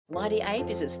Mighty Ape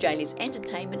is Australia's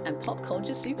entertainment and pop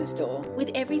culture superstore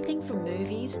with everything from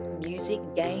movies, music,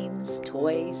 games,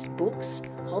 toys, books,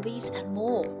 hobbies, and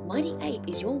more. Mighty Ape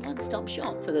is your one-stop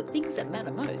shop for the things that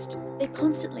matter most. They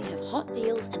constantly have hot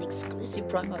deals and exclusive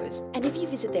promos. And if you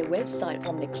visit their website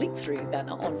on the click-through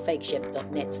banner on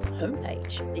fakechef.net's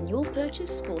homepage, then your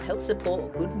purchase will help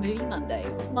support Good Movie Monday.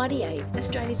 Mighty Ape,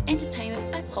 Australia's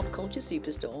entertainment and pop culture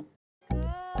superstore. Good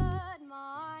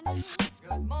morning.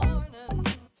 Good morning.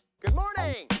 Good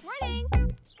morning! Morning.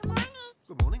 Good morning.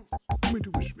 Good morning. You mean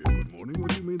to wish me a good morning? What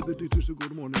do you mean that it is a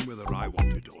good morning whether I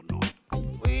want it or not?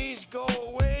 Please go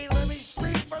away. Let me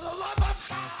sleep for the love of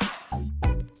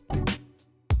God.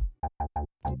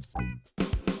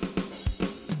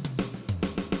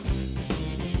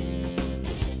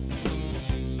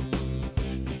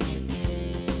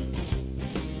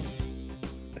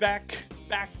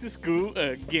 Back to school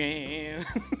again.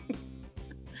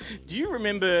 Do you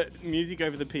remember music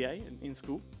over the PA in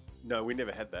school? No, we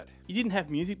never had that. You didn't have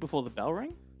music before the bell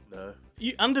rang? No.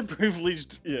 You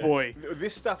underprivileged boy.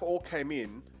 This stuff all came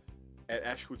in at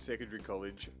Ashwood Secondary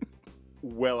College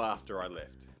well after I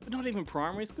left. But not even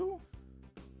primary school?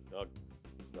 No.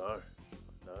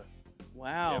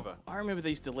 Wow. Never. I remember they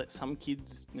used to let some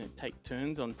kids take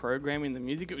turns on programming the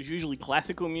music. It was usually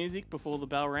classical music before the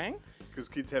bell rang. Because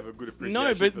kids have a good appreciation No,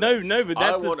 but for that. but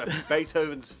that's I want a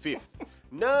Beethoven's Fifth.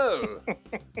 No!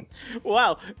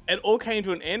 Wow. It all came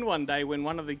to an end one day when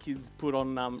one of the kids put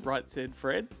on Right Said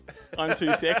Fred, I'm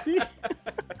Too Sexy.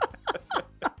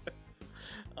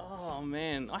 Oh,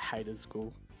 man. I hated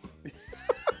school.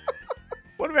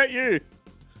 What about you?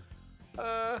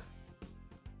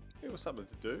 It was something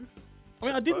to do. I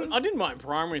mean, I didn't mind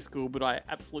primary school, but I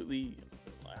absolutely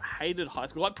hated high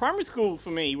school. Like, primary school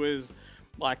for me was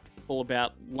like all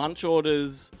about lunch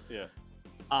orders, Yeah.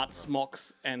 art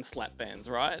smocks, and slap bands,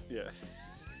 right? Yeah.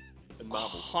 And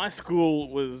marbles. High school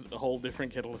was a whole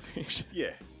different kettle of fish.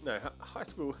 Yeah. No, high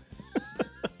school...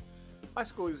 High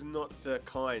school is not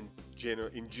kind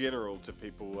in general to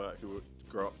people who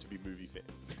grow up to be movie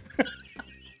fans.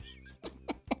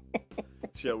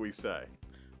 Shall we say?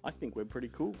 I think we're pretty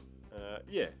cool.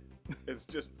 Yeah. It's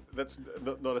just, that's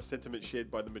not a sentiment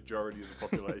shared by the majority of the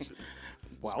population.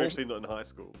 Well, Especially not in high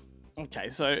school. okay,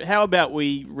 so how about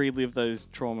we relive those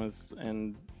traumas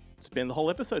and spend the whole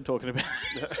episode talking about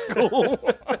school?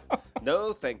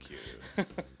 No, thank you.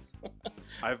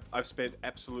 I've spent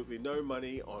absolutely no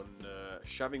money on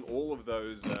shoving all of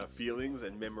those feelings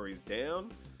and memories down,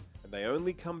 and they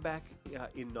only come back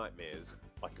in nightmares,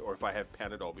 or if I have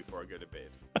Panadol before I go to bed.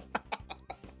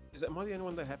 Am I the only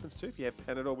one that happens to? If you have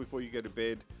Panadol before you go to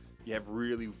bed, you have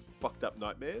really fucked up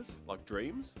nightmares, like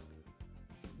dreams?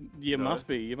 You No, must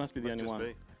be. You must be the That's only just one.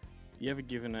 me. You ever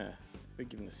given a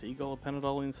seagull a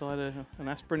Panadol inside an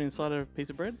aspirin inside a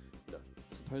piece of bread? No.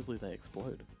 Supposedly they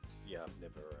explode. Yeah, I've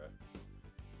never.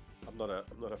 I'm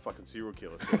not a fucking serial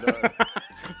killer. So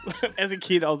no. As a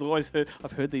kid,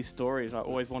 I've heard these stories. I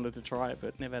always wanted to try it,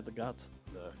 but never had the guts.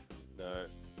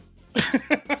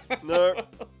 No.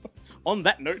 On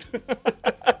that note,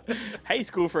 hey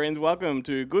school friends, welcome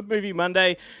to Good Movie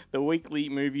Monday, the weekly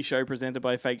movie show presented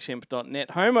by fakeshemp.net,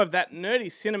 home of that nerdy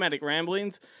cinematic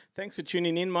ramblings. Thanks for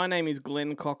tuning in. My name is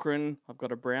Glenn Cochran. I've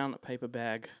got a brown paper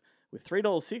bag with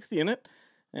 $3.60 in it,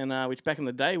 and which back in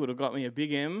the day would have got me a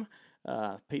Big M,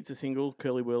 pizza single,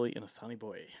 curly whirly, and a Sunny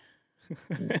Boy.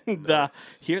 And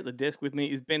here at the desk with me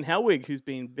is Ben Helwig, who's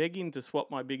been begging to swap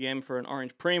my Big M for an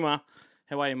orange Prima.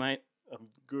 How are you, mate? I'm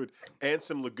good. And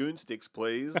some Lagoon sticks,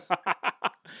 please.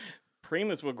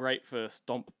 Primas were great for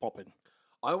stomp popping.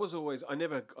 I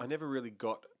never really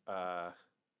got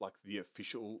like the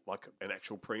official, like an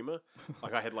actual Prima.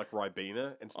 Like I had like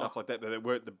Ribena and stuff like that. They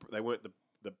weren't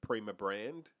the Prima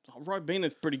brand. Oh,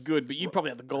 Ribena's pretty good, but you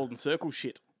probably had the Golden Circle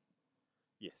shit.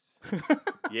 Yes.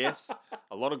 Yes.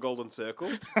 A lot of Golden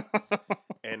Circle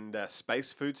and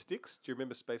Space Food Sticks. Do you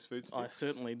remember Space Food Sticks? I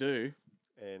certainly do.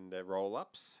 And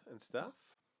roll-ups and stuff.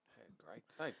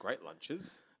 They had great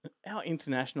lunches. Our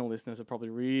international listeners are probably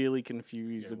really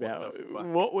confused Yeah, what about the fuck?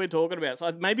 what we're talking about.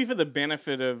 So maybe for the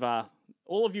benefit of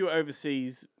all of you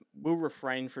overseas, we'll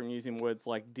refrain from using words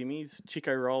like dimmies,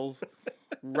 Chico rolls,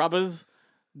 rubbers,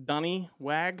 dunny,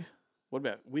 wag. What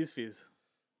about whiz fizz?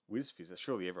 Whiz Fizz.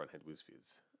 Surely everyone had Whiz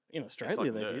Fizz. In It's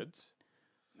Australia, like they did. nerds.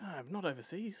 No, not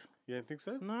overseas. You don't think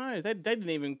so? No, they didn't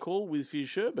even call whiz fizz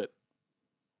sherbet.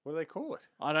 What do they call it?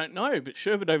 I don't know, but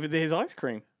sherbet over there is ice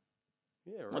cream,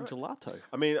 Yeah, right. like gelato.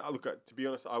 I mean, look, to be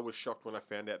honest, I was shocked when I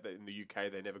found out that in the UK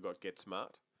they never got Get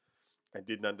Smart. I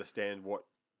didn't understand what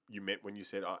you meant when you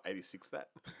said, 86 that.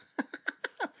 And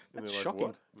That's they're like, shocking.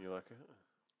 what? And you're like,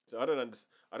 So I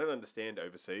don't understand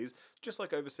overseas. Just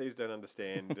like overseas don't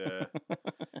understand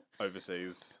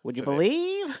overseas. Would you for them.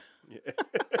 believe? Yeah.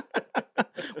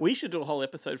 We should do a whole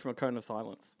episode from a cone of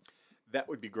silence. That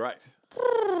would be great.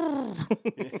 Let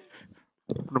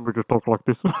me just talk like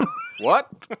this. What?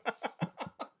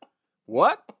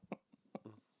 What?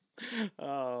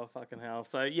 Oh, fucking hell.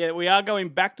 So, yeah, we are going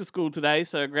back to school today.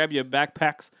 So, grab your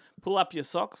backpacks, pull up your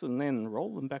socks, and then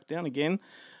roll them back down again.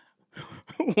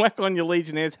 Whack on your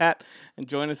Legionnaire's hat and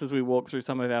join us as we walk through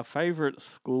some of our favourite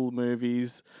school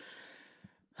movies.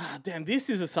 Damn, this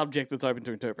is a subject that's open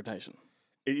to interpretation.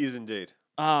 It is indeed.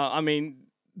 I mean,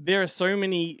 there are so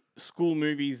many school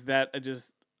movies that are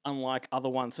just unlike other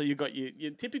ones. So you've got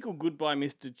your typical Goodbye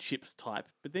Mr. Chips type,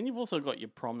 but then you've also got your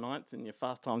Prom Nights and your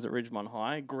Fast Times at Ridgemont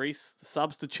High, Grease, The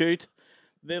Substitute.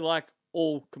 They're like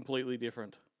all completely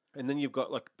different. And then you've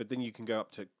got but then you can go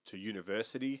up to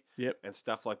university Yep. and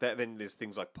stuff like that. Then there's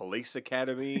things like Police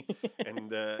Academy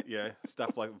and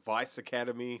stuff like Vice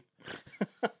Academy.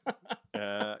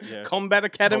 Combat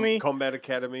Academy. Combat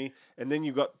Academy, and then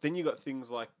you got things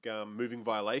like Moving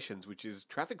Violations, which is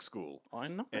traffic school, I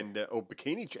know. and or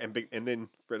bikini, and then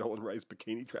Fred Holland Ray's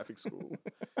Bikini Traffic School,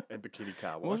 and Bikini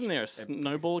Car Wash. Wasn't there a And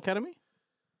Snowball Academy?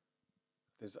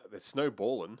 There's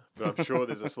snowballing, but I'm sure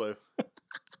there's a slow.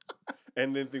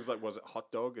 And then things like, was it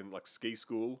Hot Dog and like Ski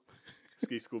School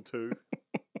 2?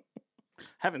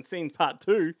 Haven't seen part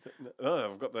 2.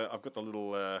 No, I've got the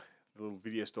little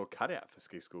video store cutout for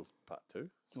Ski School Part 2,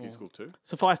 Ski School 2.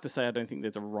 Suffice to say, I don't think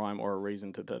there's a rhyme or a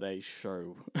reason to today's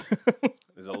show.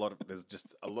 There was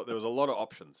a lot of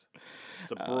options.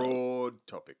 It's a broad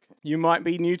topic. You might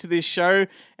be new to this show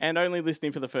and only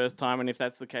listening for the first time, and if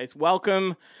that's the case,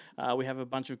 welcome. We have a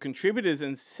bunch of contributors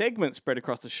and segments spread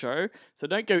across the show, so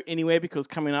don't go anywhere because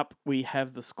coming up we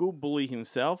have the school bully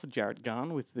himself, Jared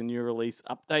Gunn, with the new release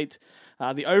update,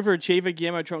 the overachiever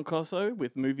Guillermo Troncoso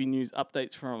with movie news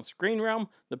updates from Screen Realm,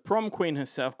 the prom queen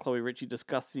herself, Chloe Ritchie,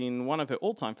 discussing one of her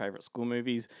all-time favourite school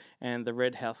movies, and the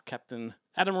Red House captain,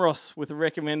 Adam Ross, with a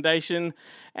recommendation.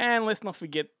 And let's not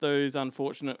forget those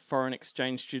unfortunate foreign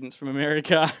exchange students from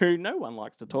America who no one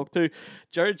likes to talk to.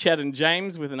 Joe, Chad and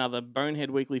James with another Bonehead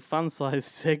Weekly fun-sized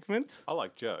segment. I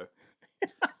like Joe.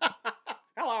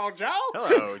 Hello, Joe.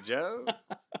 Hello, Joe.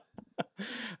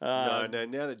 No,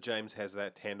 now that James has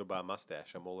that handlebar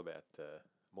mustache, I'm all about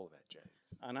James.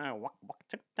 I know. Walk,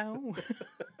 check down.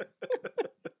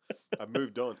 I've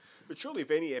moved on. But surely if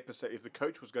the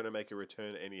coach was going to make a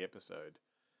return any episode,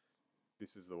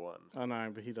 this is the one. I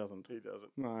know, but he doesn't. He doesn't.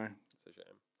 No. It's a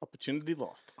shame. Opportunity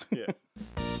lost. Yeah.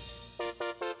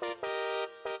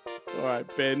 All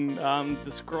right, Ben,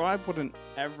 describe what an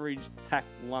average packed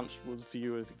lunch was for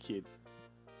you as a kid.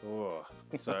 Oh,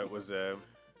 so it was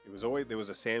always, there was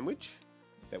a sandwich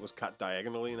that was cut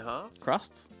diagonally in half,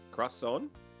 Crusts? crusts on,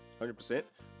 100%,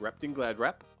 wrapped in Glad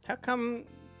wrap. How come,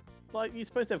 like, you're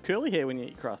supposed to have curly hair when you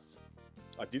eat crusts?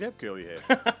 I did have curly hair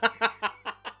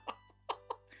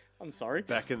I'm sorry.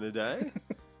 back in the day.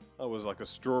 I was like a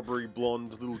strawberry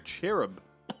blonde little cherub,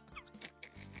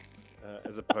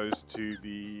 as opposed to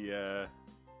the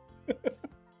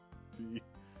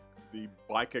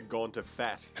biker gone to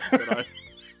fat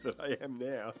that I am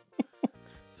now.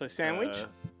 So sandwich?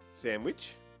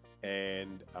 Sandwich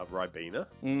and a Ribena.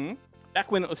 Mm-hmm.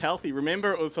 Back when it was healthy.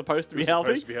 Remember, it was supposed to It be was healthy?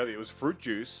 supposed to be healthy. It was fruit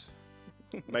juice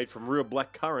made from real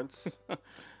black currants.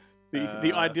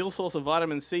 The ideal source of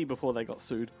vitamin C before they got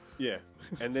sued. Yeah,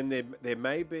 and then there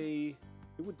may be.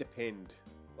 It would depend.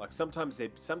 Like sometimes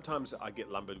I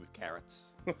get lumbered with carrots,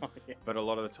 Yeah. but a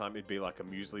lot of the time it'd be like a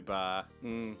muesli bar,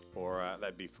 or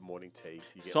that'd be for morning tea.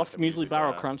 You get Soft like a muesli bar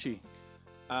or crunchy?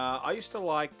 I used to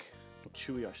like. Or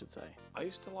chewy, I should say. I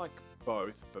used to like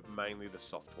both, but mainly the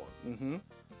soft ones. Mm-hmm.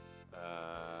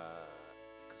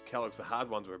 Because Kellogg's, the hard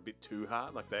ones were a bit too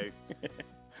hard. Like a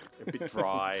bit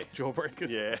dry. Jawbreakers.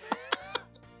 Yeah,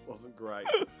 wasn't great.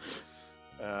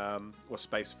 Or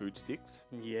space food sticks,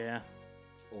 Yeah.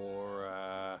 or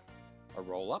a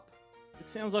roll up. It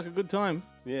sounds like a good time.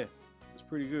 Yeah, it was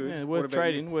pretty good. Yeah, What worth about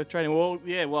trading. you? Worth trading. Well,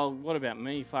 yeah. Well, what about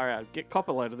me? Far out. Get cop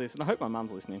a load of this, and I hope my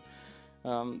mum's listening.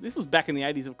 This was back in the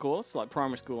 80s, of course, like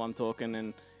primary school. I'm talking,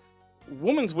 and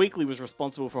Woman's Weekly was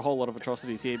responsible for a whole lot of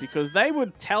atrocities here because they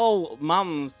would tell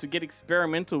mums to get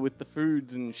experimental with the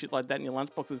foods and shit like that in your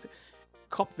lunchboxes.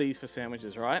 Cop these for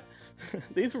sandwiches, right?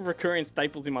 These were recurring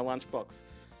staples in my lunchbox.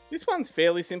 This one's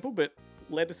fairly simple, but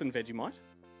lettuce and Vegemite,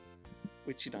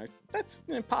 which, that's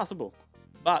passable.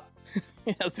 But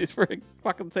how's this for a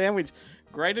fucking sandwich?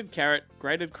 Grated carrot,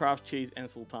 grated Kraft cheese, and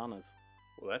sultanas.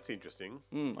 Well, that's interesting.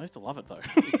 I used to love it, though.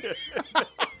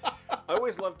 I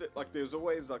always loved it. Like, there was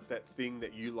always like that thing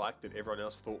that you liked that everyone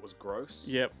else thought was gross.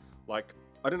 Yep. Like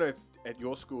I don't know if at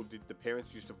your school did the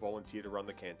parents used to volunteer to run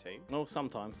the canteen. Oh,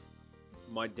 sometimes.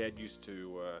 My dad used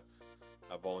to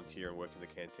volunteer and work in the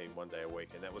canteen one day a week,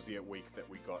 and that was the week that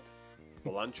we got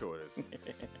the lunch orders.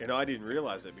 And I didn't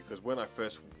realize it because when I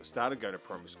first started going to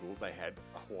primary school, they had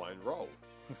a Hawaiian roll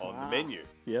on the menu.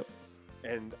 Yep.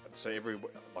 And so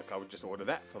I would just order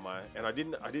that for and I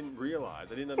didn't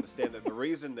understand that the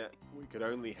reason that we could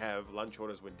only have lunch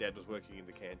orders when Dad was working in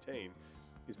the canteen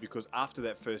is because after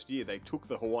that first year, they took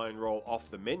the Hawaiian roll off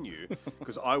the menu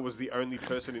because I was the only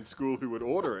person in school who would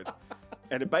order it.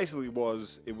 And it basically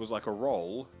was like a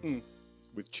roll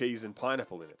with cheese and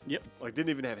pineapple in it. Yep. Like,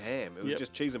 didn't even have ham. It was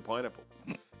just cheese and pineapple.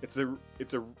 It's a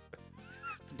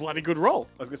Bloody good roll.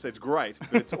 I was going to say it's great,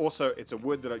 but it's also, it's a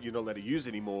word that you're not allowed to use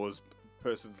anymore as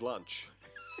person's lunch.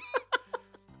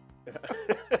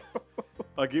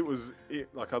 Like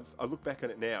I look back on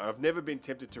it now. I've never been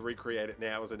tempted to recreate it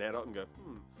now as an adult and go,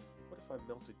 what if I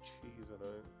melted cheese on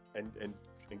it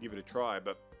and give it a try?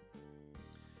 But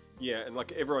yeah, and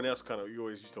like everyone else you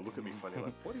always used to look at me funny,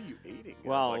 like, what are you eating?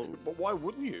 And I was like, but why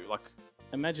wouldn't you? Like,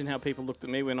 imagine how people looked at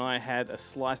me when I had a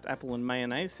sliced apple and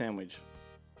mayonnaise sandwich.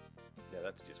 yeah,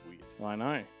 that's just weird. I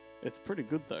know. It's pretty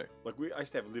good though. Like I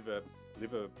used to have liver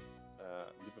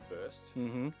first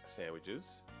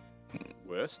sandwiches,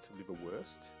 liver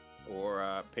worst,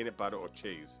 or peanut butter or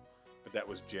cheese. But that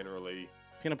was generally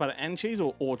Peanut butter and cheese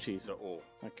or cheese? not all.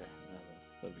 Okay. No,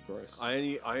 that'd be gross.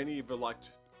 I only ever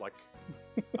liked, like,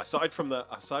 aside from the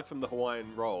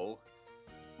Hawaiian roll,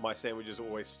 my sandwiches are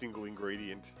always single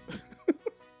ingredient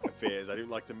affairs. I didn't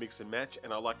like to mix and match,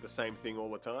 and I liked the same thing all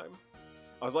the time.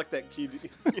 I was like that kid,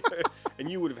 and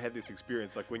you would have had this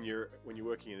experience, like when you're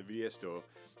working in a video store,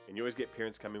 and you always get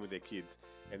parents come in with their kids,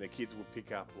 and their kids will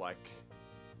pick up like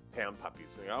pound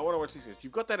puppies. And they go, I want to watch this.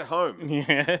 You've got that at home.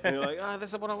 Yeah. And you're like,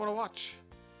 that's not what I want to watch.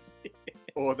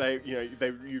 Or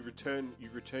you return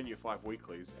your 5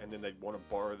 weeklies, and then they want to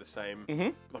borrow the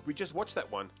same. Like, we just watched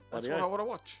that one. That's what I want to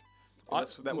watch.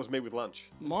 That was me with lunch.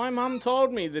 My mum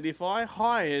told me that if I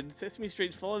hired Sesame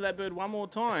Street's Follow That Bird one more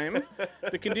time,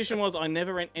 the condition was I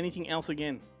never rent anything else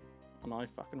again. And I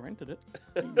fucking rented it.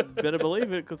 You better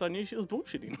believe it, because I knew she was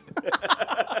bullshitting.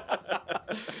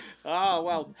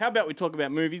 Well, how about we talk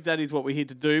about movies? That is what we're here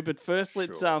to do. But first,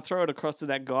 let's throw it across to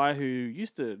that guy who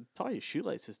used to tie your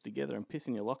shoelaces together and piss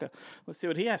in your locker. Let's see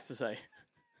what he has to say.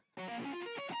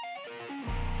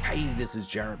 Hey, this is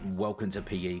Jarrett and welcome to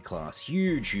PE Class.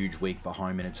 Huge week for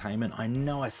home entertainment. I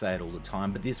know I say it all the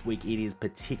time, but this week it is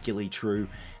particularly true,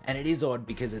 and it is odd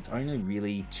because it's only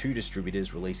really 2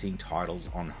 distributors releasing titles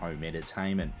on home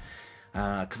entertainment.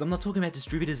 Because I'm not talking about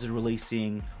distributors that are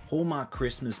releasing Hallmark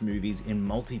Christmas movies in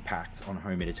multi-packs on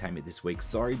home entertainment this week.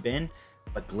 Sorry, Ben,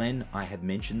 but Glenn, I have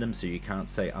mentioned them, so you can't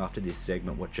say after this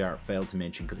segment what Jarrett failed to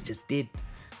mention, because it just did.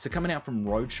 So coming out from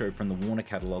Roadshow from the Warner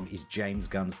catalogue is James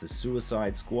Gunn's The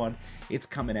Suicide Squad. It's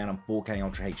coming out on 4K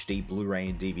Ultra HD, Blu-ray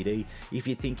and DVD. If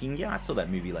you're thinking, yeah, I saw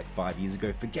that movie like 5 years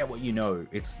ago, forget what you know.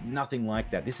 It's nothing like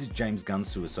that. This is James Gunn's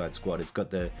Suicide Squad. It's got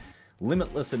the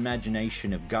limitless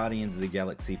imagination of Guardians of the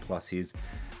Galaxy plus his,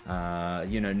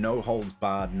 no holds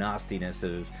barred nastiness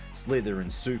of Slither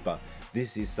and Super.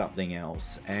 This is something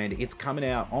else, and it's coming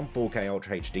out on 4K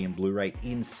Ultra HD and Blu-ray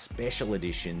in special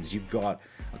editions. You've got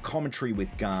a commentary with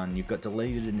Gunn, you've got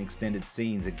deleted and extended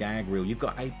scenes, a gag reel, you've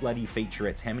got 8 bloody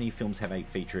featurettes. How many films have 8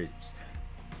 featurettes?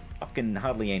 Fucking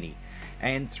hardly any.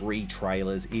 And 3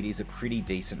 trailers. It is a pretty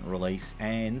decent release,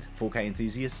 and 4K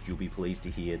enthusiasts, you'll be pleased to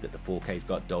hear that the 4K's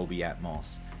got Dolby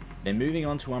Atmos. Then moving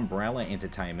on to Umbrella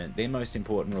Entertainment, their most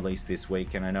important release this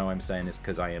week, and I know I'm saying this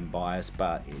because I am biased,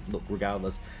 but look,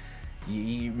 regardless,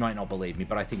 you might not believe me,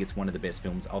 but I think it's one of the best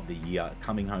films of the year.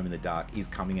 Coming Home in the Dark is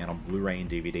coming out on Blu-ray and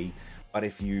DVD. But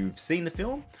if you've seen the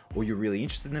film, or you're really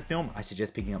interested in the film, I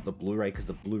suggest picking up the Blu-ray, because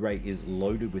the Blu-ray is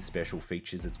loaded with special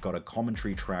features. It's got a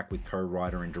commentary track with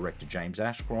co-writer and director James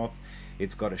Ashcroft.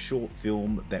 It's got a short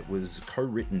film that was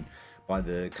co-written by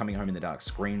the Coming Home in the Dark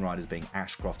screenwriters being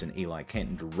Ashcroft and Eli Kent,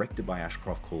 and directed by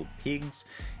Ashcroft, called Pigs.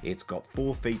 It's got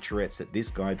 4 featurettes that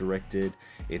this guy directed.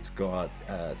 It's got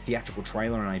a theatrical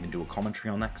trailer, and I even do a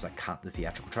commentary on that because I cut the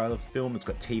theatrical trailer for the film. It's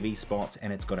got TV spots,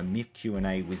 and it's got a MIF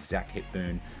Q&A with Zach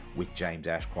Hepburn with James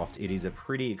Ashcroft. It is a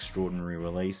pretty extraordinary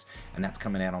release, and that's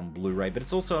coming out on Blu-ray, but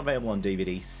it's also available on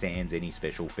DVD sans any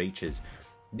special features.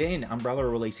 Then Umbrella are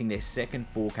releasing their second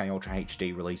 4K Ultra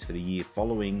HD release for the year,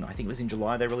 following, I think it was in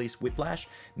July they released Whiplash.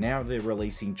 Now they're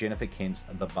releasing Jennifer Kent's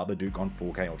The Babadook on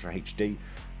 4K Ultra HD.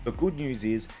 The good news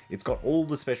is it's got all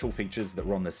the special features that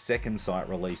were on the second site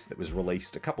release that was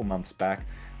released a couple months back,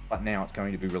 but now it's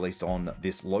going to be released on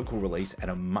this local release at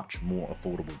a much more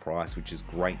affordable price, which is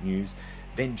great news.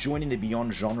 Then joining the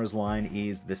Beyond Genres line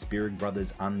is the Spierig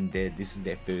Brothers Undead. This is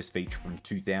their first feature from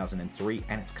 2003,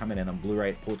 and it's coming out on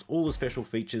Blu-ray. It ports all the special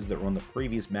features that were on the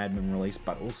previous Mad Men release,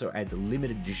 but also adds a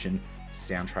limited edition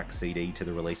soundtrack CD to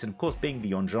the release. And of course, being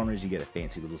Beyond Genres, you get a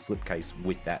fancy little slipcase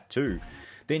with that too.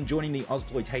 Then joining the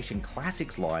Ozploitation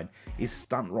Classics line is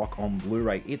Stunt Rock on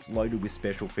Blu-ray. It's loaded with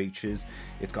special features.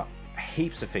 It's got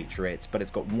heaps of featurettes, but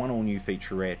it's got one all-new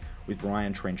featurette with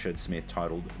Brian Trenchard Smith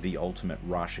titled The Ultimate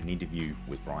Rush, an interview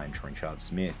with Brian Trenchard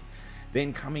Smith.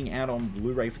 Then coming out on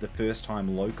Blu-ray for the first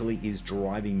time locally is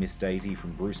Driving Miss Daisy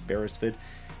from Bruce Beresford.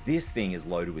 This thing is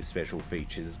loaded with special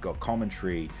features. It's got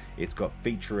commentary, it's got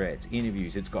featurettes,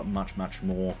 interviews, it's got much, much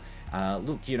more.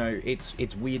 Look, you know,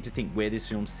 it's weird to think where this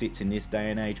film sits in this day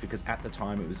and age, because at the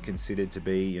time it was considered to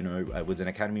be, you know, it was an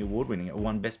Academy Award winning. It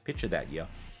won Best Picture that year.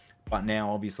 But now,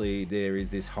 obviously, there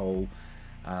is this whole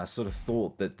sort of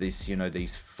thought that this, you know,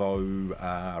 these faux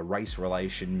race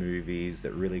relation movies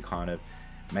that really kind of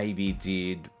maybe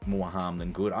did more harm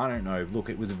than good. I don't know. Look,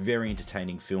 it was a very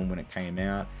entertaining film when it came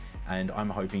out, and I'm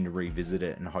hoping to revisit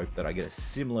it and hope that I get a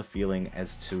similar feeling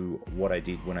as to what I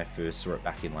did when I first saw it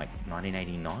back in like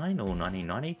 1989 or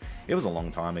 1990. It was a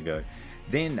long time ago.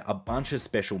 Then a bunch of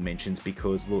special mentions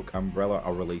because, look, Umbrella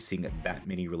are releasing that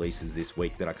many releases this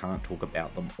week that I can't talk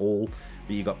about them all.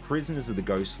 But you got Prisoners of the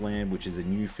Ghostland, which is a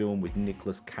new film with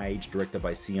Nicolas Cage, directed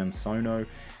by Sion Sono.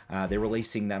 They're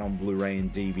releasing that on Blu-ray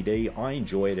and DVD. I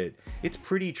enjoyed it. It's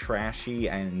pretty trashy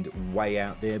and way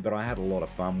out there, but I had a lot of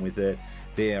fun with it.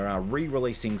 They're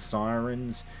re-releasing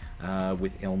Sirens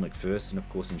with Elle Macpherson, of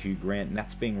course, and Hugh Grant, and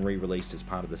that's being re-released as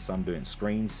part of the Sunburnt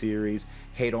Screen series.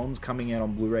 Head-On's coming out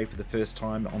on Blu-ray for the first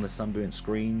time on the Sunburnt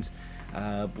Screens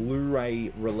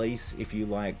Blu-ray release. If you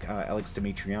like Alex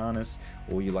Dimitrianis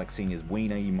or you like seeing his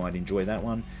wiener, you might enjoy that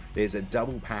one. There's a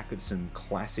double pack of some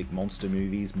classic monster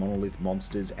movies, Monolith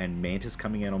Monsters and Mantis,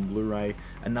 coming out on Blu-ray.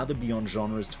 Another Beyond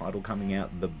Genres title coming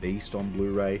out, The Beast, on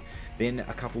Blu-ray. Then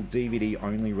a couple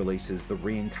DVD-only releases, The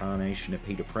Reincarnation of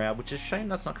Peter Proud, which is a shame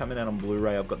that's not coming out on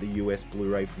Blu-ray. I've got the US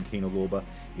Blu-ray from Kino Lorber.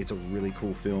 It's a really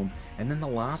cool film. And then the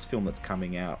last film that's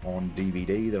coming out on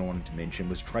DVD that I wanted to mention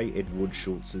was Trey Edward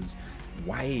Schultz's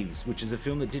Waves, which is a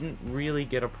film that didn't really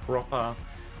get a proper...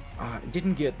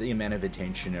 didn't get the amount of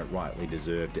attention it rightly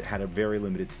deserved. It had a very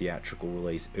limited theatrical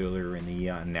release earlier in the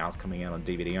year, and now it's coming out on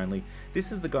DVD only.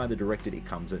 This is the guy that directed It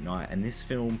Comes at Night, and this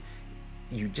film,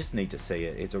 you just need to see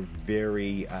it. It's a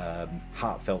very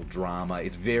heartfelt drama.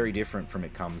 It's very different from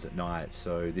It Comes at Night,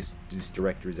 so this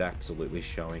director is absolutely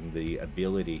showing the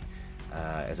ability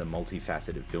as a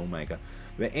multifaceted filmmaker.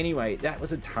 But anyway, that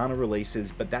was a ton of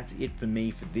releases, but that's it for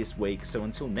me for this week. So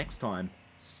until next time,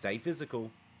 stay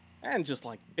physical. And just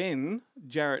like Ben,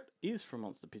 Jarrett is from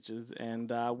Monster Pictures, and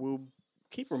we'll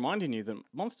keep reminding you that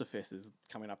Monster Fest is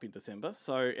coming up in December,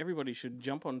 so everybody should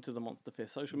jump onto the Monster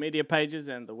Fest social media pages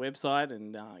and the website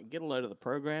and get a load of the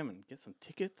program and get some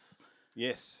tickets.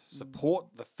 Yes, support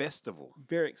the festival.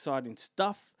 Very exciting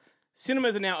stuff.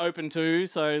 Cinemas are now open too,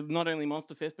 so not only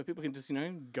Monster Fest, but people can just,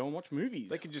 go and watch movies.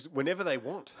 They can just, whenever they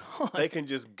want, they can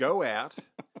just go out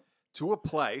to a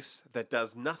place that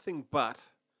does nothing but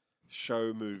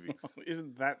show movies.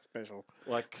 Isn't that special?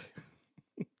 Like,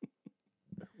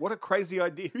 what a crazy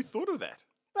idea. Who thought of that?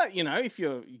 But, if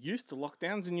you're used to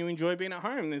lockdowns and you enjoy being at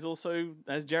home, there's also,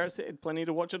 as Jarrett said, plenty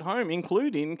to watch at home,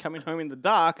 including Coming Home in the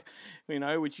Dark,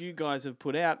 which you guys have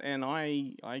put out, and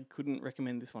I couldn't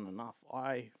recommend this one enough.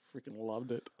 I freaking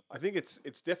loved it. I think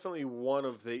it's definitely one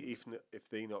of the, if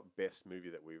the not best movie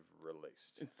that we've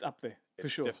released. It's up there, for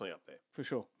sure. Definitely up there. For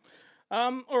sure.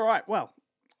 All right, well,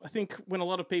 I think when a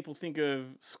lot of people think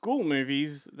of school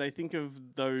movies, they think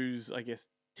of those, I guess,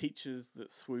 teachers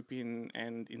that swoop in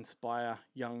and inspire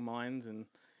young minds, and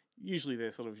usually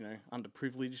they're sort of,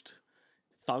 underprivileged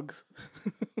thugs.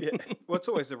 Yeah, well, it's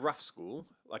always a rough school.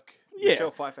 Like, Yeah.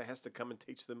 Michelle Pfeiffer has to come and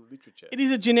teach them literature. It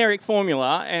is a generic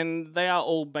formula, and they are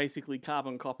all basically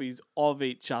carbon copies of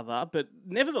each other, but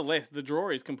nevertheless, the draw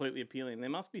is completely appealing. There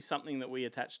must be something that we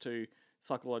attach to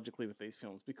psychologically with these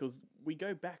films, because we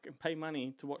go back and pay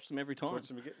money to watch them every time. Watch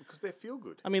them again, because they feel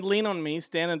good. I mean, Lean on Me,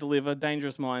 Stand and Deliver,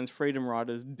 Dangerous Minds, Freedom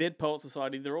Riders, Dead Poet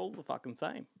Society, they're all the fucking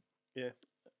same. Yeah.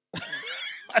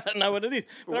 I don't know what it is.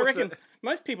 But I what's reckon that?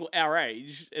 most people our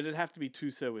age, it'd have to be To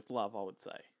Sir with Love, I would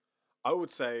say. I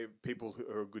would say people who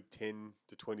are a good 10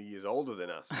 to 20 years older than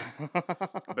us.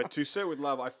 But To Sir with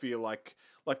Love, I feel like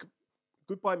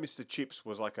Goodbye Mr. Chips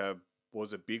was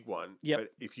a big one. Yep.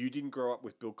 But if you didn't grow up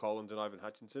with Bill Collins and Ivan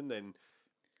Hutchinson, then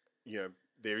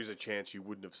there is a chance you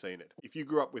wouldn't have seen it. If you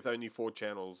grew up with only 4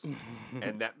 channels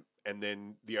and and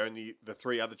then the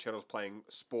three other channels playing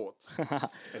sports,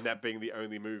 and that being the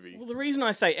only movie. Well, the reason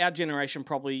I say our generation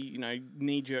probably,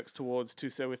 knee jerks towards To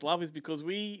Sir with Love is because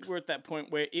we were at that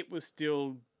point where it was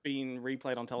still being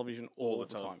replayed on television all the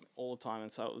time.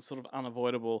 And so it was sort of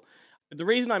unavoidable. But the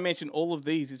reason I mention all of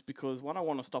these is because one I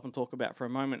want to stop and talk about for a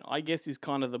moment, I guess, is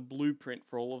kind of the blueprint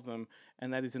for all of them.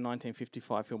 And that is the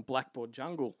 1955 film Blackboard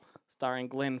Jungle, starring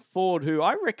Glenn Ford, who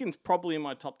I reckon's probably in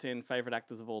my top 10 favourite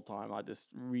actors of all time. I just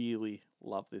really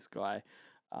love this guy.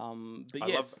 But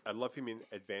yes, I love him in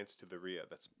Advance to the Rear.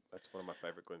 That's one of my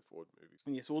favourite Glenn Ford movies.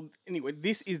 yes. Well, anyway,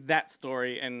 this is that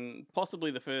story, and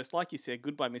possibly the first. Like you said,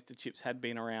 Goodbye Mr. Chips had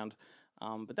been around,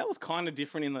 but that was kind of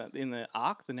different in the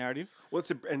arc, the narrative. Well,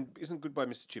 and isn't Goodbye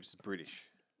Mr. Chips is British?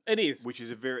 It is. Which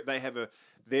is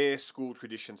their school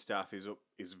tradition stuff is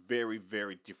very,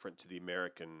 very different to the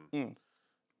American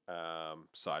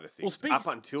side of things. Up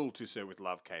until To Sir with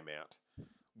Love came out,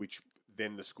 which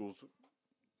then the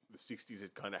 60s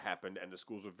had kind of happened, and the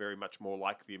schools were very much more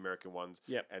like the American ones.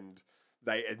 Yep. And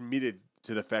they admitted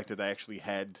to the fact that they actually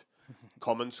had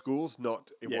common schools,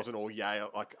 it wasn't all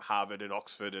Yale, like Harvard and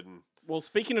Oxford and... Well,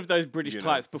 speaking of those British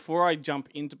types, before I jump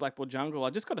into Blackboard Jungle, I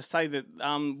just got to say that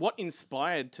what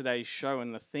inspired today's show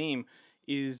and the theme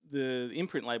is the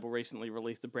imprint label recently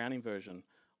released the Browning version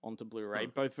onto Blu-ray.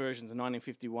 Both versions, the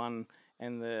 1951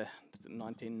 and the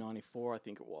 1994, I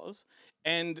think it was,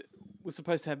 and was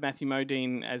supposed to have Matthew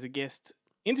Modine as a guest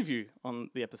interview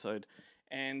on the episode.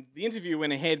 And the interview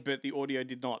went ahead, but the audio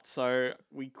did not, so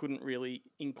we couldn't really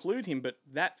include him. But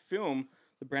that film,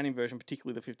 the Browning version,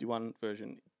 particularly the 51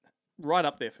 version, right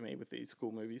up there for me with these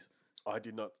school movies. I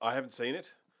haven't seen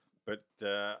it, but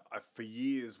for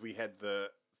years we had the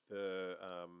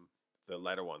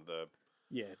latter one, the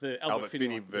Albert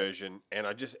Finney version, and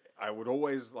I would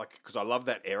always because I love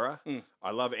that era.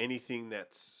 I love anything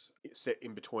that's set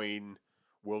in between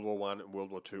World War I and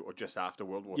World War II, or just after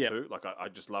World War II. Like I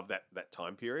just love that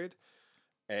time period,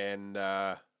 and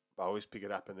I always pick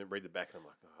it up and then read the back, and I'm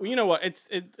like, oh. Well, you know what? It's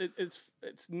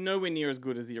nowhere near as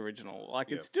good as the original.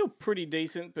 Like it's still pretty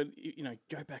decent, but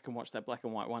go back and watch that black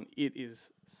and white one. It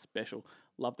is special.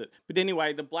 Loved it. But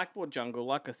anyway, the Blackboard Jungle,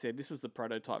 like I said, this was the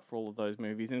prototype for all of those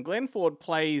movies. And Glenn Ford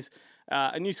plays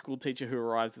a new school teacher who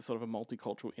arrives at sort of a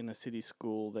multicultural inner city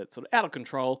school that's sort of out of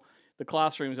control. The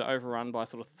classrooms are overrun by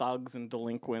sort of thugs and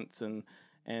delinquents, and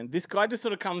this guy just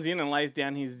sort of comes in and lays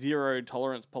down his zero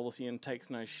tolerance policy and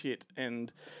takes no shit.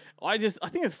 And I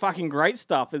think it's fucking great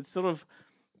stuff. It's sort of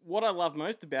what I love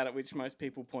most about it, which most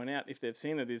people point out if they've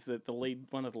seen it, is that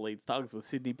one of the lead thugs was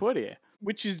Sidney Poitier,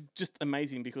 which is just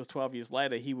amazing because 12 years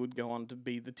later he would go on to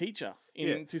be the teacher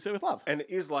in To Sir with Love. And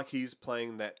it is like he's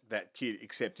playing that kid,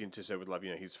 except in To Sir with Love,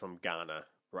 he's from Ghana,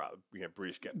 right?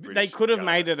 British. They could have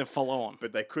Ghana, made it a follow-on,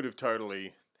 but they could have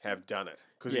totally have done it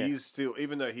because he's still,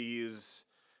 even though he is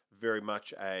very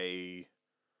much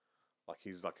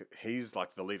he's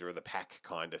like the leader of the pack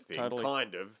kind of thing,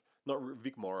 kind of. Not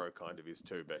Vic Morrow kind of is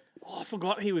too, but... Oh, I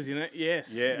forgot he was in it,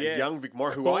 yes. Yeah, young Vic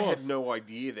Morrow, who I had no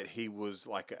idea that he was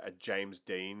like a James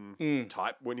Dean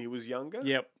type when he was younger.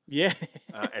 Yep, yeah.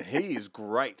 And he is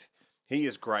great. He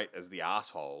is great as the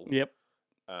asshole. Yep.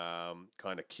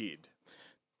 Kind of kid.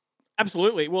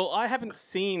 Absolutely. Well, I haven't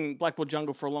seen Blackboard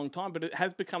Jungle for a long time, but it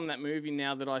has become that movie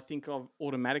now that I think of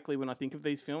automatically when I think of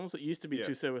these films. It used to be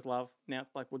To Sir with Love, now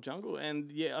it's Blackboard Jungle,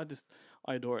 and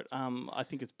I adore it. I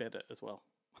think it's better as well.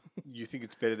 You think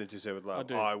it's better than To Sir with Love? I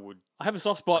do. I have a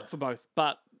soft spot for both,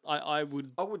 but I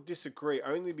would... I would disagree,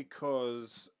 only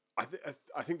because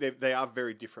I think they are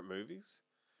very different movies.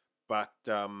 But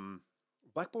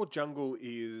Blackboard Jungle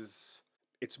is...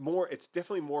 It's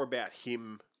definitely more about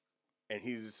him and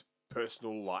his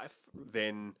personal life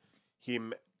than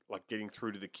him getting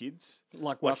through to the kids.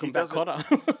 Welcome Back, Kotter.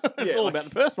 It's all about the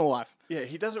personal life. Yeah,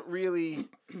 he doesn't really...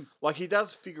 he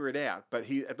does figure it out, but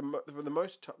for the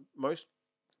most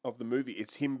of the movie,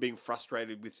 it's him being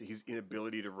frustrated with his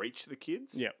inability to reach the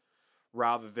kids. Yep.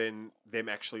 Rather than them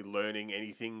actually learning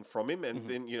anything from him. And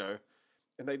then,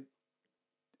 and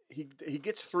he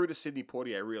gets through to Sidney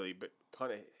Poitier, really, but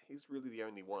kind of, he's really the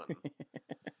only one.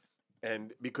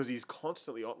 And because he's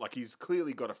constantly on, he's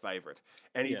clearly got a favourite.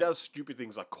 And he does stupid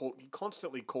things he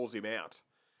constantly calls him out,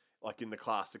 in the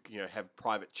class to, have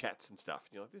private chats and stuff.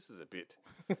 And you're like, this is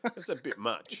that's a bit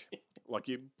much.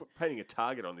 You're painting a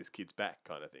target on this kid's back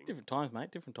kind of thing. Different times,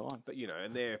 mate, different times. But,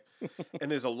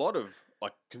 and there's a lot of,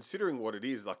 considering what it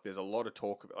is, there's a lot of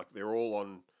talk about, they're all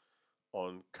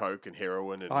on coke and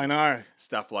heroin and I know.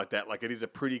 Stuff like that. It is a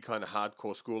pretty kind of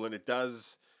hardcore school, and it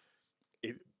doesn't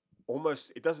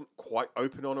quite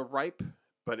open on a rape,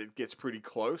 but it gets pretty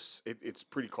close. It's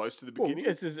pretty close to the Well, beginning.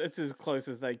 it's as close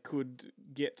as they could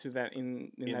get to that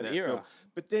in that era. film.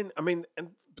 But then, I mean,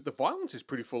 but the violence is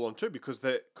pretty full on too, because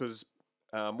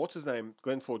what's his name?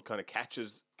 Glenn Ford kind of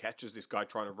catches this guy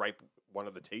trying to rape one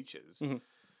of the teachers,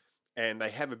 and they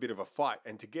have a bit of a fight.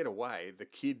 And to get away, the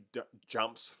kid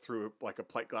jumps through like a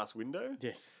plate glass window.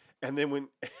 Yeah. And then when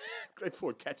Glenn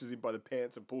Ford catches him by the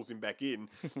pants and pulls him back in,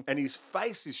 and his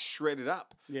face is shredded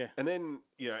up. Yeah. And then,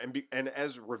 and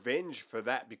as revenge for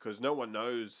that, because no one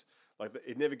knows, like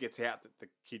it never gets out that the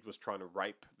kid was trying to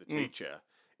rape the teacher.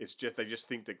 It's just, they just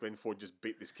think that Glenn Ford just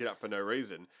beat this kid up for no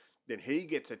reason. Then he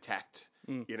gets attacked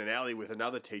in an alley with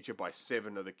another teacher by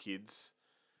 7 of the kids,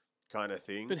 kind of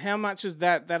thing. But how much is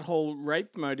that whole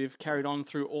rape motive carried on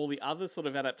through all the other sort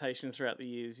of adaptations throughout the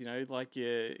years? You know, like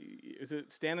is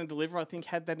it Stand and Deliver? I think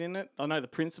had that in it. I know the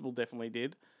Principal definitely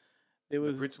did. There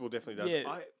was The Principal definitely does.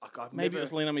 yeah, I've maybe never, it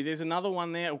was Lean on Me. There's another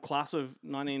one there. Class of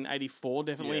 1984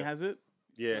 definitely Yeah. has it.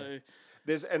 Yeah. So,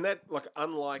 There's and that like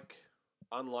unlike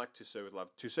To Sir with Love.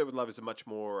 To Sir with Love is a much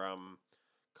more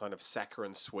kind of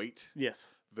saccharine sweet yes.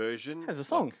 version. Has a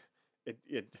song. Like,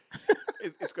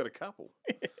 it's got a couple.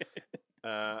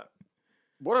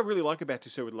 What I really like about To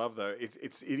Sir with Love, though, it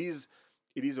is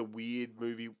a weird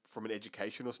movie from an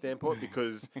educational standpoint,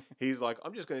 because he's like,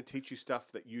 I'm just going to teach you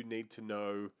stuff that you need to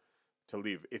know to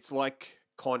live. It's like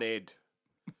Con Ed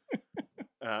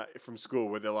from school,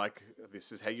 where they're like,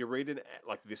 this is how you read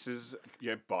like this is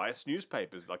biased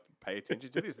newspapers. Like, pay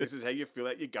attention to this. This is how you fill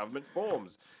out your government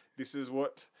forms. This is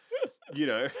what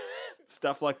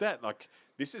stuff like that. Like,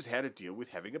 this is how to deal with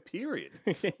having a period.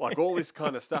 Like all this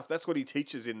kind of stuff. That's what he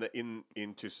teaches in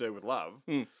To Sir with Love.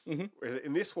 Mm-hmm. Whereas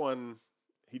in this one,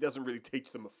 he doesn't really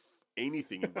teach them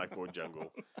anything in Blackboard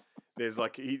Jungle. There's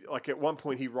like at one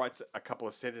point he writes a couple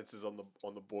of sentences on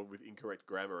the board with incorrect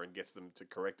grammar and gets them to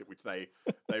correct it, which they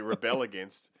rebel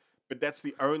against. But that's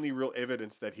the only real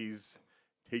evidence that he's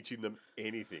teaching them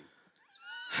anything.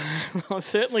 Well, I'm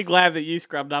certainly glad that you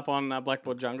scrubbed up on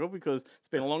Blackboard Jungle, because it's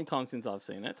been a long time since I've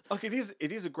seen it. Like it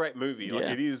is a great movie. Like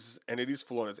Yeah. it is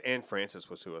full on. It's Anne Francis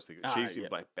was who I was thinking. She's in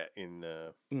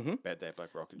Mm-hmm. Bad Day at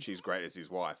Black Rock, and she's great as his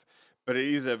wife. But it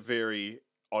is a very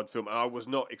odd film. And I was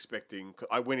not expecting.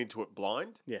 I went into it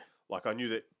blind. Yeah. Like I knew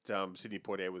that Sidney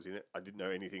Poitier was in it. I didn't know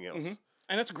anything else. Mm-hmm.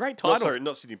 And it's a great title.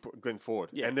 Not Glenn Ford.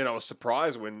 Yeah. And then I was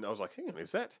surprised when I was like, hang on,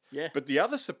 is that? Yeah. But the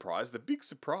other surprise, the big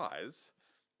surprise,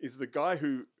 is the guy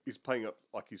who is playing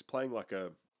like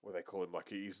a, what do they call him? Like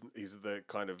he's the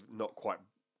kind of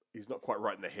he's not quite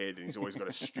right in the head, and he's always got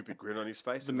a stupid grin on his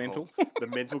face. The mental. The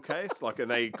mental case. Like,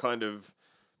 and they kind of,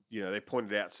 they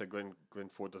pointed out so Glenn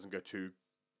Ford doesn't get too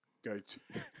nasty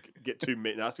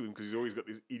with him, because he's always got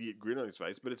this idiot grin on his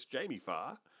face. But it's Jamie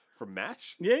Farr from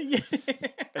MASH. Yeah.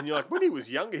 And you're like, when he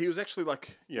was younger, he was actually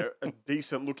like, a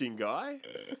decent looking guy.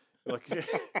 Like,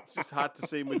 it's just hard to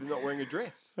see him with not wearing a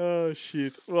dress. Oh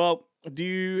shit! Well, do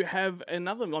you have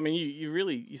another? I mean,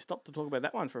 you stopped to talk about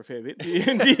that one for a fair bit. Do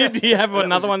you have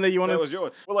another one that you want That to? was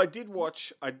yours. Well, I did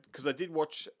watch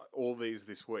all these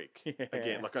this week Yeah.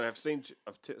 again. Like I've seen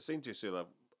To Sir Love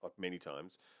like many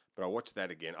times, but I watched that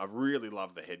again. I really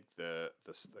love the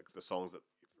songs that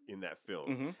in that film,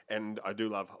 Mm-hmm. and I do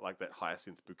love like that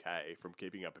Hyacinth Bouquet from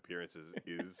Keeping Up Appearances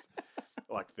is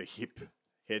like the hip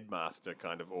headmaster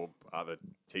kind of, or other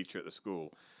teacher at the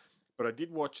school. But I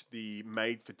did watch the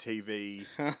made-for-TV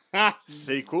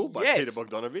sequel by Yes. Peter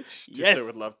Bogdanovich, To Yes. Sir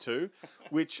with Love 2,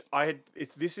 which I had.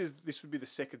 This would be the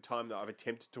second time that I've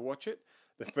attempted to watch it.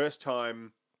 The first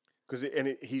time, because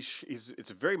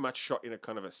it's very much shot in a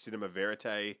kind of a cinema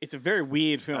verite It's a very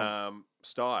weird film.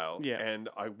 style. Yeah. And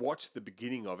I watched the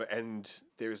beginning of it, and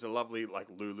there is a lovely, like,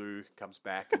 Lulu comes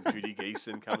back and Judy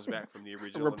Geeson comes back from the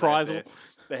original. and Reprisal.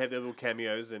 They have their little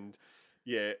cameos, and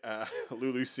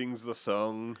Lulu sings the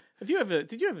song. Did you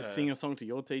ever sing a song to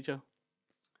your teacher?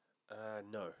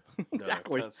 No.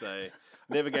 Exactly. No, I can't say.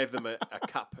 Never gave them a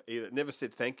cup either. Never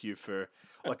said thank you for,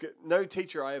 like, no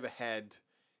teacher I ever had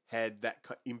that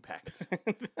impact.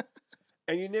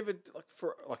 And you never, like,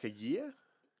 for like a year?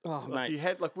 Oh, Like mate. you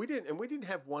had, like, we didn't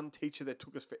have one teacher that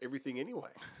took us for everything anyway.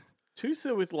 To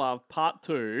Sir with Love Part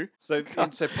 2. So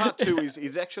part 2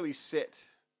 is actually set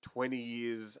 20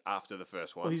 years after the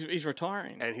first one. Well, he's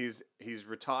retiring. And he's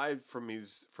retired from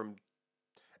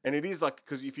and it is like,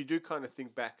 because if you do kind of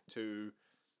think back to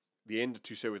the end of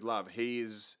To Sir with Love, he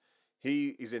is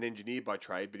an engineer by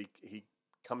trade, but he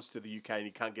comes to the UK and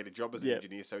he can't get a job as an Yep.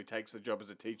 engineer, so he takes the job as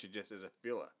a teacher just as a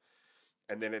filler.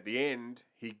 And then at the end,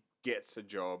 he gets a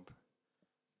job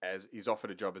he's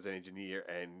offered a job as an engineer,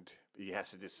 and he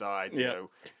has to decide, Yep.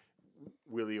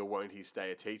 will he or won't he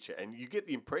stay a teacher? And you get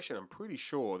the impression, I'm pretty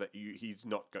sure, that he's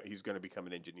going to become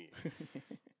an engineer.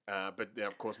 But now,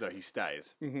 of course, no, he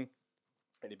stays. Mm-hmm.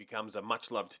 And he becomes a much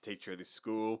loved teacher of this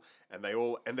school. And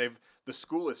the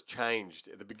school has changed.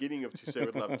 At the beginning of To Serve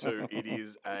With Love 2, it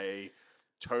is a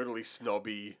totally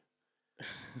snobby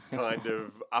kind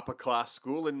of upper class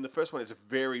school. And the first one is a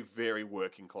very, very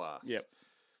working class. Yep.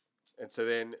 And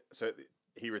so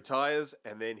he retires,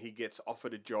 and then he gets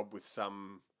offered a job with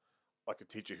a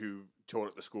teacher who taught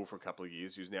at the school for a couple of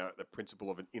years, who's now the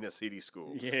principal of an inner city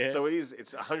school. Yeah. So it's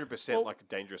 100% like a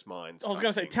Dangerous Minds. I was type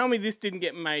going to say, thing. tell me this didn't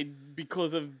get made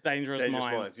because of Dangerous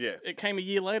Minds. Yeah. It came a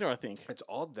year later, I think. It's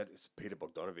odd that Peter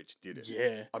Bogdanovich did it.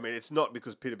 Yeah. I mean, it's not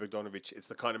because Peter Bogdanovich, it's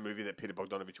the kind of movie that Peter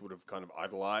Bogdanovich would have kind of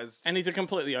idolized. And he's a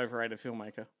completely overrated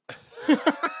filmmaker.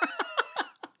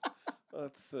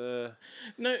 That's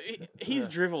No, he's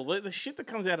drivel. The shit that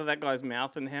comes out of that guy's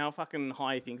mouth and how fucking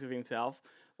high he thinks of himself.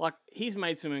 Like, he's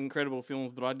made some incredible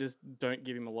films, but I just don't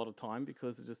give him a lot of time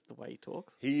because of just the way he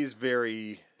talks. he is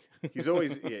very. He's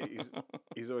always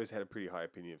he's always had a pretty high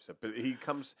opinion of himself. But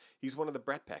he's one of the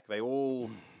Brat Pack. They all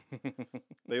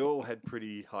had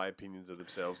pretty high opinions of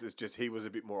themselves. It's just he was a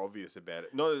bit more obvious about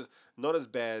it. Not as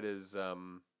bad as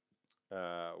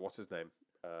what's his name?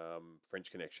 French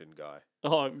Connection guy.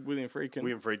 Oh, William Friedkin.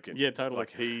 William Friedkin. Yeah, totally.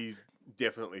 Like he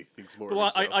definitely thinks more Well,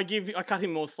 of himself. I cut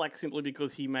him more slack simply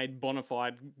because he made bona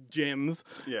fide gems.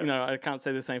 Yeah. You know, I can't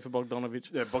say the same for Bogdanovich.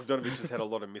 Yeah, Bogdanovich has had a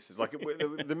lot of misses. Like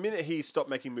the minute he stopped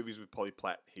making movies with Polly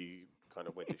Platt, he kind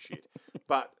of went to shit.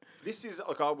 But this is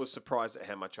like I was surprised at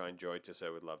how much I enjoyed To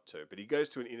Serve With Love too. But he goes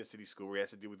to an inner city school where he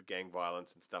has to deal with gang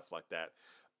violence and stuff like that.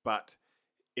 But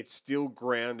it's still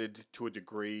grounded to a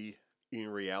degree in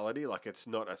reality. Like it's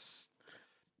not I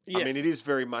mean, it is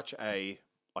very much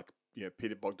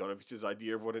Peter Bogdanovich's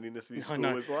idea of what an inner city school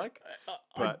know. is like.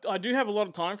 I do have a lot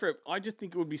of time for it. I just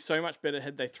think it would be so much better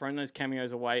had they thrown those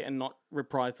cameos away and not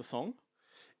reprised the song.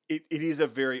 It is a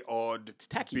very odd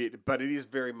tacky. bit, but it is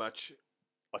very much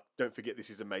like, don't forget this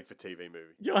is a made-for-TV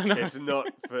movie. Yeah, I know.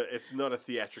 It's not a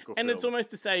theatrical And film. it's almost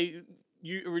to say,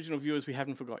 you original viewers, we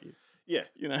haven't forgot you. Yeah.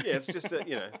 You know? Yeah, it's just, so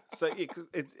yeah, 'cause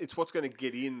it's what's going to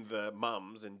get in the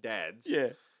mums and dads Yeah.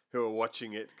 who are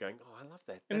watching it going, oh, I love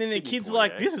that. And that then the Sidney kids Poitier.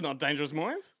 like, this is not Dangerous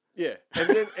Minds. Yeah.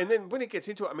 And then when it gets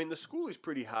into it, I mean, the school is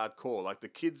pretty hardcore. Like the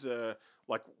kids are,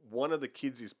 like one of the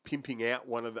kids is pimping out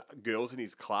one of the girls in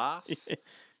his class. Yeah.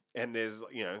 And there's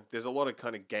a lot of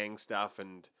kind of gang stuff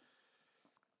and,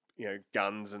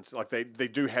 guns and like they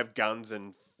do have guns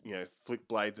and, flick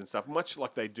blades and stuff, much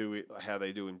like how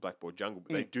they do in Blackboard Jungle,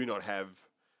 but they do not have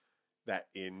that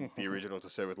in the original To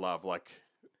Serve With Love. Like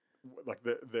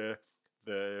the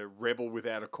rebel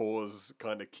without a cause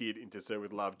kind of kid in To Serve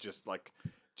With Love just like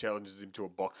challenges him to a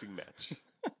boxing match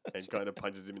and kind of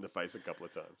punches him in the face a couple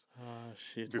of times Oh,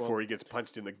 shit. before he gets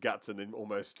punched in the guts and then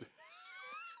almost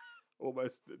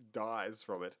dies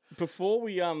from it. Before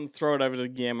we throw it over to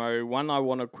Guillermo, one I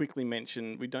want to quickly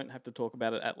mention, we don't have to talk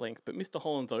about it at length, but Mr.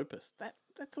 Holland's Opus, that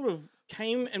sort of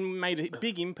came and made a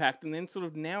big impact, and then sort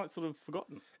of now it's sort of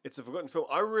forgotten. It's a forgotten film.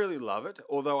 I really love it,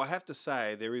 although I have to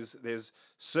say there's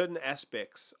certain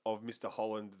aspects of Mr.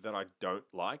 Holland that I don't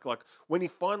like. Like when he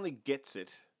finally gets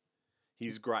it,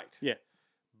 he's great. Yeah.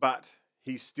 But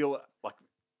he's still like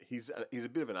he's a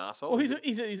bit of an arsehole. Well,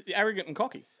 he's arrogant and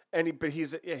cocky. But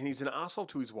he's an arsehole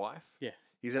to his wife. Yeah.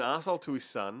 He's an arsehole to his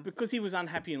son. Because he was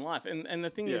unhappy in life. And the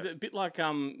thing is, Yeah. a bit like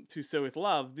To Serve With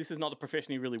Love, this is not the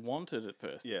profession he really wanted at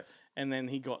first. Yeah. And then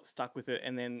he got stuck with it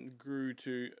and then grew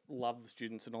to love the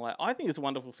students and all that. I think it's a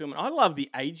wonderful film. And I love the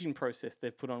aging process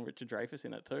they've put on Richard Dreyfuss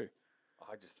in it too.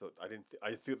 I just thought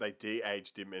I thought they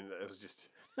de-aged him, and it was just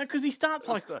No, because he starts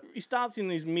That's he starts in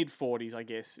his mid 40s, I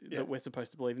guess, Yeah. that we're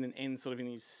supposed to believe, and then ends sort of in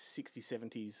his 60s,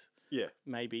 70s, yeah.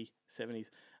 maybe 70s.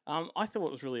 I thought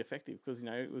it was really effective because,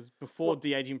 it was before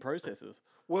de-aging processes.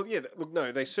 Well, yeah. Look,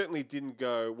 no, they certainly didn't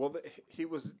go. Well, he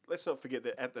was. Let's not forget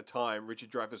that at the time,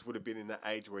 Richard Dreyfuss would have been in that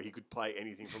age where he could play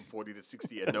anything from 40 to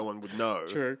 60, and no one would know.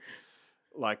 True.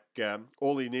 Like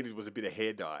all he needed was a bit of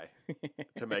hair dye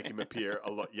to make him appear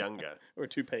a lot younger, Or a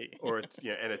toupee.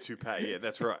 and a toupee. Yeah,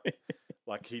 that's right.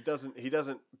 Like he doesn't.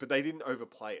 But they didn't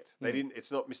overplay it. They didn't.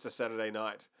 It's not Mr. Saturday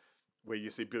Night where you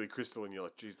see Billy Crystal and you're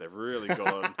like, geez, they've really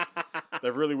gone.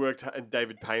 They've really worked, and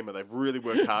David Paymer, they've really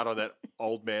worked hard on that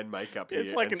old man makeup here.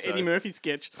 It's like and an Eddie Murphy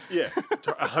sketch. Yeah,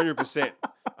 100%.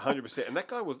 100%. And that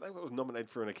guy was nominated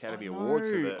for an Academy Award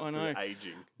for the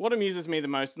aging. What amuses me the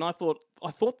most, and I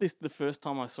thought this the first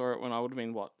time I saw it when I would have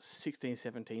been, 16,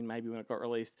 17, maybe when it got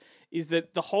released, is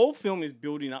that the whole film is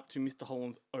building up to Mr.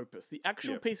 Holland's opus. The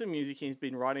actual piece of music he's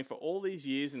been writing for all these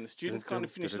years, and the students kind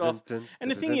of finished it off. And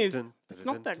the thing is, it's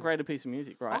not that great a piece of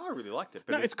music, right? Oh, I really liked it.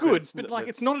 But No, it's good, but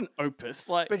it's not an opus.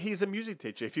 But he's a music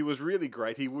teacher. If he was really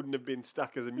great, he wouldn't have been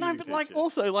stuck as a music teacher.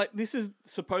 Also, this is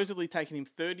supposedly taken him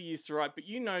 30 years to write, but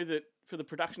you know that for the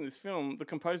production of this film, the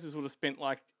composers would have spent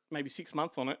maybe 6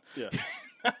 months on it. Yeah.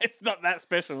 It's not that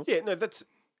special. Yeah, no,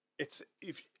 it's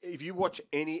if you watch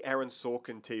any Aaron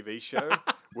Sorkin TV show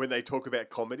when they talk about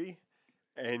comedy,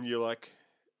 and you're like,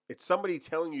 it's somebody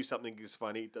telling you something is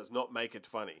funny, it does not make it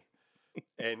funny.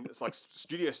 And it's like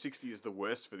Studio 60 is the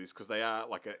worst for this because they are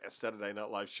like a Saturday Night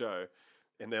Live show,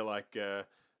 and they're like,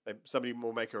 somebody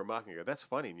will make a remark and go, "That's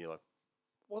funny," and you're like,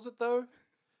 "Was it though?"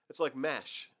 It's like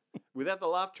MASH. Without the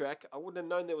laugh track, I wouldn't have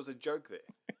known there was a joke there.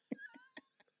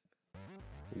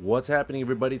 What's happening,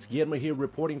 everybody? It's Guillermo here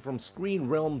reporting from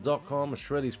ScreenRealm.com,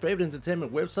 Australia's favourite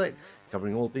entertainment website,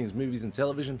 covering all things movies and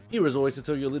television. Here as always to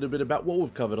tell you a little bit about what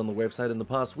we've covered on the website in the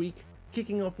past week,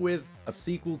 kicking off with a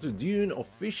sequel to Dune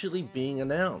officially being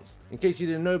announced. In case you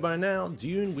didn't know by now,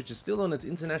 Dune, which is still on its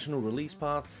international release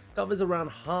path, covers around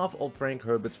half of Frank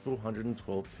Herbert's full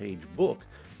 112-page book.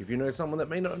 If you know someone that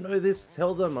may not know this,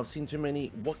 tell them I've seen too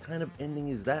many "what kind of ending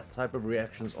is that" type of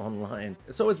reactions online.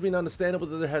 So it's been understandable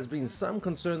that there has been some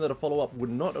concern that a follow-up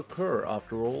would not occur.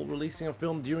 After all, releasing a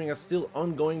film during a still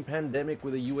ongoing pandemic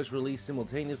with a US release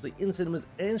simultaneously in cinemas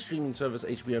and streaming service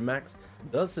HBO Max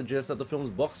does suggest that the film's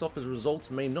box office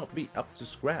results may not be up to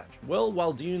scratch. Well,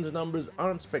 while Dune's numbers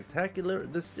aren't spectacular,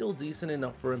 they're still decent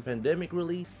enough for a pandemic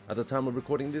release. At the time of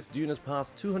recording this, Dune has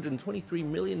passed $223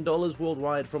 million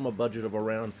worldwide from a budget of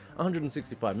around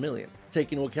 $165 million.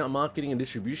 Take into account marketing and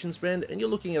distribution spend, and you're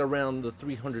looking at around the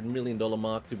 $300 million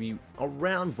mark to be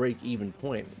around break-even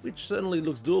point, which certainly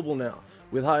looks doable now.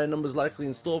 With higher numbers likely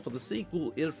in store for the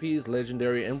sequel, it appears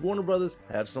Legendary and Warner Brothers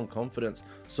have some confidence.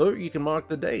 So you can mark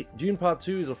the date. Dune Part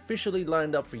 2 is officially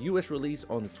lined up for US release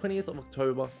on the 20th of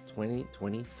October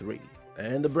 2023.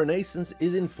 And the Renaissance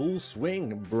is in full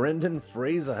swing. Brendan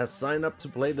Fraser has signed up to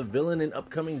play the villain in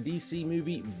upcoming DC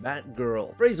movie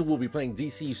Batgirl. Fraser will be playing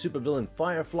DC supervillain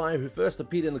Firefly, who first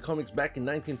appeared in the comics back in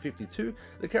 1952.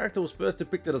 The character was first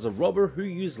depicted as a robber who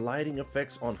used lighting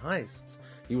effects on heists.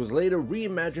 He was later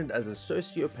reimagined as a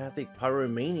sociopathic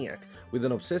pyromaniac with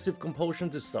an obsessive compulsion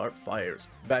to start fires.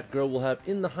 Batgirl will have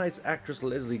In the Heights actress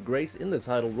Leslie Grace in the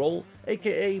title role,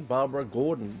 aka Barbara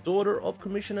Gordon, daughter of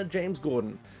Commissioner James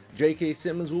Gordon. J.K.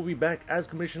 Simmons will be back as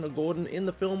Commissioner Gordon in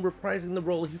the film, reprising the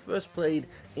role he first played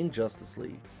in Justice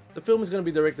League. The film is going to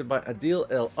be directed by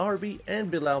Adil El Arbi and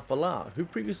Bilal Fallah, who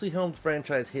previously helmed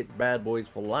franchise hit Bad Boys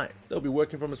for Life. They'll be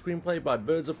working from a screenplay by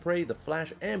Birds of Prey, The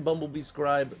Flash, and Bumblebee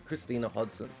scribe Christina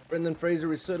Hodson. Brendan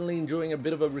Fraser is certainly enjoying a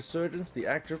bit of a resurgence. The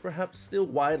actor, perhaps still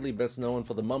widely best known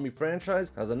for the Mummy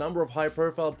franchise, has a number of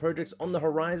high-profile projects on the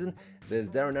horizon. There's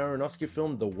Darren Aronofsky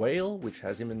film The Whale, which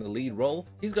has him in the lead role.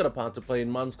 He's got a part to play in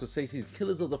Martin Scorsese's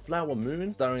Killers of the Flower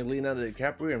Moon, starring Leonardo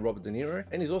DiCaprio and Robert De Niro,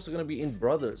 and he's also going to be in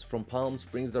Brothers from Palm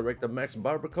Springs director Max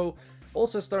Barbaco,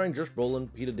 also starring Josh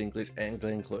Brolin, Peter Dinklage, and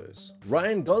Glenn Close.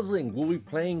 Ryan Gosling will be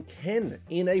playing Ken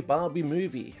in a Barbie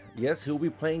movie. Yes, he'll be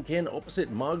playing Ken opposite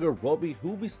Margot Robbie,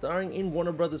 who'll be starring in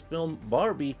Warner Brothers' film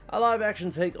Barbie, a live-action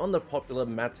take on the popular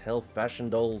Mattel fashion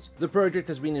dolls. The project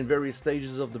has been in various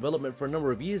stages of development for a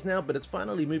number of years now, but it's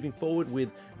finally moving forward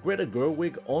with Greta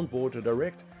Gerwig on board to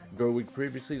direct. Gerwig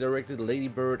previously directed Lady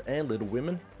Bird and Little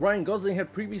Women. Ryan Gosling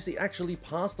had previously actually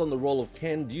passed on the role of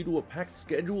Ken due to a packed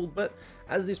schedule, but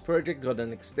as this project got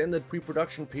an extended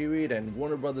pre-production period and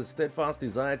Warner Brothers' steadfast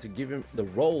desire to give him the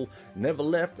role never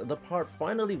left, the part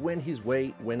finally went his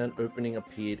way when an opening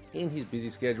appeared in his busy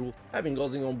schedule. Having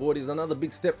Gosling on board is another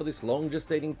big step for this long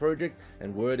gestating project,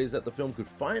 and word is that the film could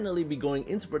finally be going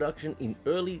into production in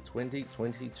early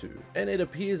 2022. And it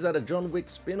appears that a John Wick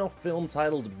spin-off film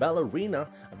titled Ballerina,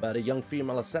 about a young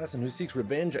female assassin who seeks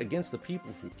revenge against the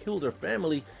people who killed her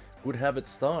family, could have its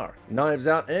star. Knives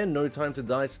Out and No Time to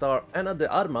Die star Ana de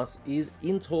Armas is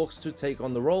in talks to take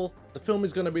on the role. The film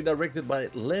is going to be directed by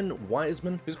Len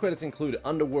Wiseman, whose credits include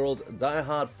Underworld, Die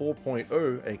Hard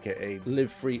 4.0 aka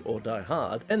Live Free or Die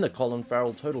Hard, and the Colin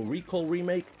Farrell Total Recall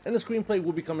remake, and the screenplay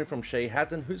will be coming from Shay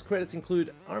Hatton, whose credits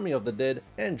include Army of the Dead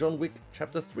and John Wick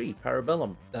Chapter 3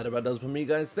 Parabellum. That about does for me,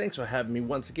 guys. Thanks for having me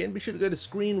once again. Be sure to go to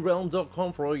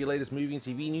ScreenRealm.com for all your latest movie and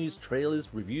TV news, trailers,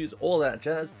 reviews, all that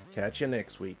jazz. Catch you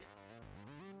next week.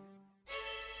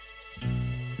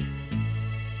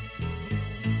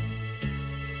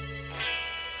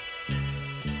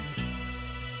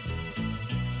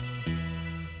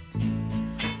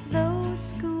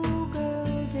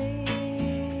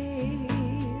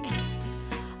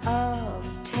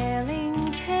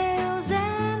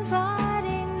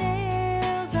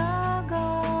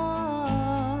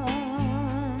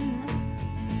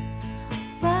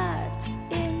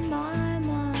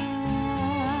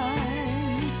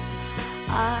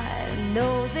 I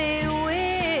know they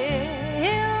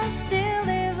will still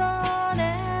live on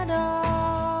and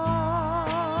on.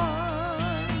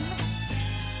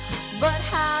 But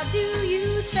how do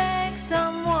you thank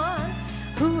someone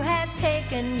who has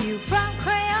taken you from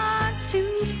crayons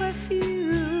to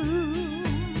perfume?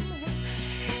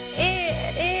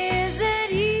 It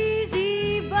isn't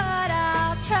easy, but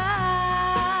I'll try.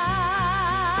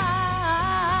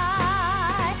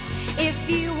 If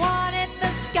you wanted the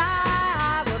sky,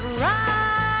 I would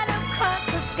ride across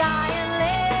the sky in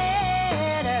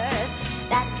letters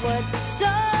that would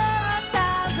soar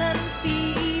 1,000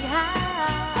 feet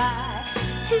high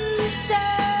to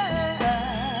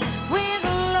serve with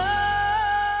love.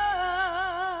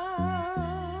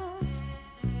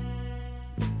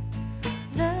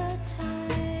 The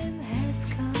time has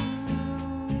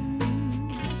come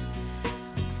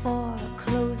for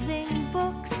closing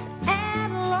books,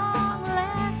 and long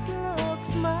last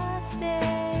looks must end.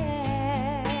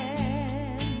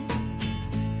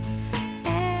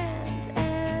 And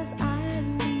as I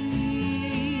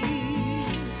leave,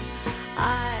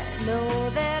 I know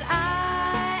that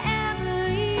I am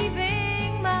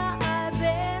leaving my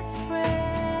best friend.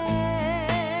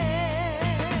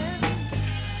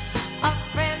 A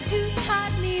friend who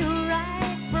taught me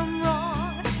right from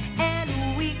wrong and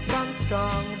weak from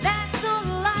strong. That's a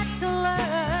lot to learn.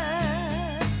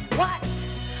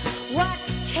 What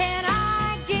can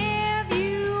I give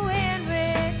you in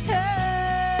return?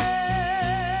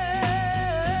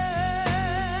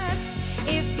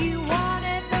 If you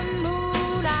wanted the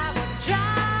moon, I would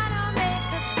try to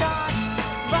make a start.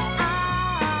 But I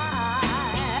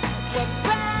would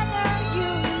rather you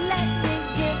let me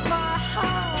give my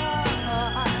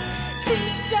heart to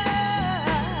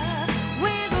serve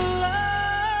with love.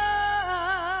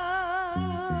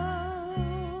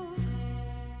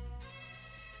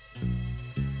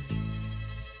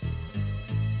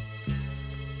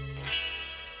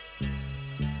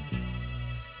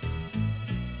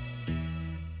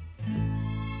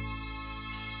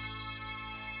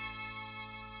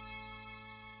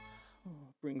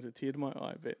 Brings a tear to my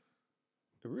eye, I bet.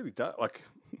 It really does. Like,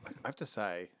 I have to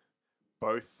say,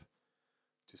 both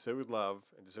To Serve With Love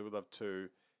and To Serve With Love 2,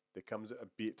 there comes a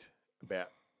bit about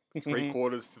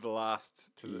three-quarters to the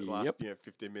last, Yep.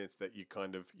 15 minutes that you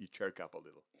choke up a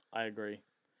little. I agree.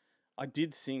 I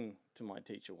did sing to my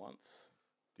teacher once.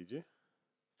 Did you?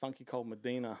 Funky Cold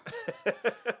Medina.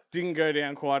 Didn't go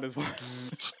down quite as well.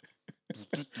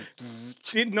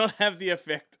 Did not have the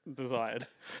effect desired.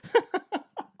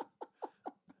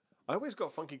 I always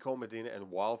got Funky Cold Medina and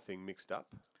Wild Thing mixed up.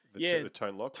 Yeah. The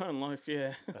tone lock. Tone lock,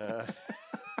 yeah. Uh,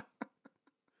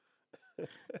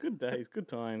 Good days, good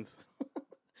times.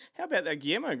 How about that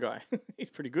Guillermo guy? He's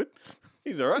pretty good.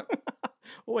 he's all right.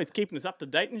 Always keeping us up to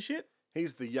date and shit.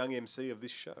 He's the young MC of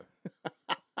this show.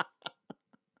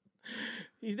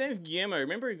 His name's Guillermo.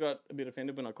 Remember he got a bit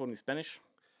offended when I called him Spanish?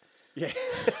 Yeah.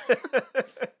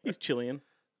 He's Chilean.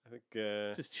 I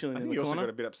think Just chilling I in think the he also corner. got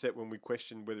a bit upset when we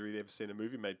questioned whether he'd ever seen a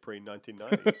movie made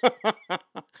pre-1990.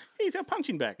 He's our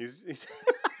punching bag. he's he's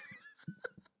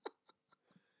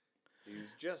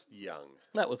just young.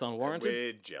 That was And unwarranted.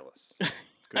 we're jealous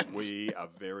because we are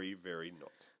very, very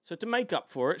not. So to make up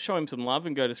for it, show him some love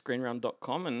and go to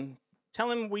screenrun.com and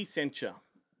tell him we sent you.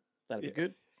 That'd be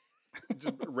good.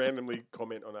 Just randomly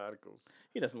comment on articles.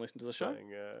 He doesn't listen to the show,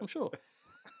 saying, I'm sure.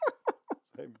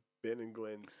 saying Ben and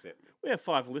Glenn sent me. We have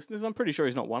 5 listeners. I'm pretty sure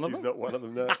he's not one of He's them. not one of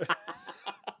them, no.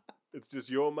 It's just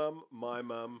your mum, my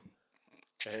mum,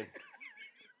 and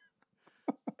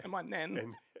And my nan.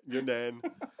 and your nan,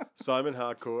 Simon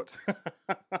Harcourt,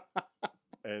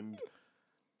 and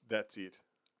that's it.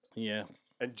 Yeah.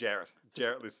 And Jarrett.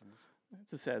 Jarrett listens.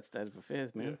 It's a sad state of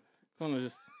affairs, man. Yeah.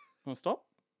 Want to stop?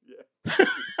 Yeah.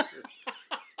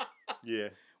 Yeah.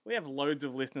 We have loads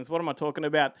of listeners. What am I talking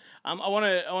about? I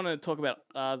want to talk about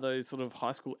those sort of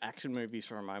high school action movies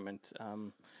for a moment.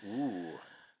 Ooh.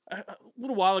 A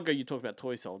little while ago, you talked about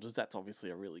Toy Soldiers. That's obviously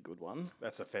a really good one.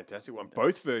 That's a fantastic one.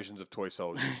 Both versions of Toy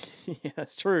Soldiers. Yeah,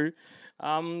 that's true.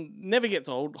 Never gets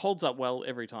old. Holds up well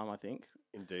every time, I think.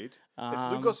 Indeed. It's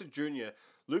Lou Gossett Jr.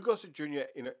 Lou Gossett Jr.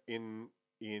 in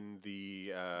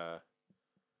the I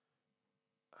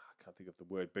can't think of the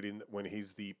word, but when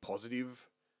he's the positive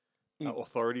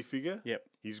authority figure. Yep.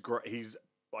 He's great. He's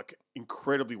like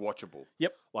incredibly watchable.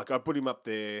 Yep. Like I put him up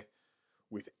there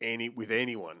with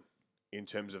anyone in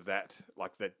terms of that.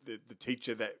 Like that the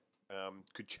teacher that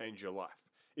could change your life.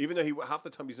 Even though half the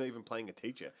time he's not even playing a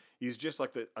teacher. He's just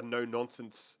like a no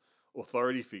nonsense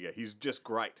authority figure. He's just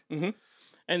great. Mm-hmm.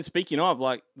 And speaking of,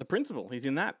 like, The Principal, he's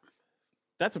in that.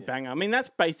 That's a banger. I mean, that's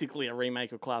basically a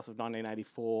remake of Class of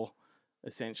 1984.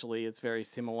 essentially. It's very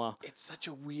similar. It's such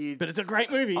a weird. But it's a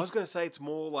great movie. I was going to say it's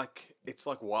more like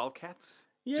Wildcats,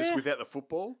 just Yeah. without the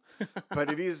football.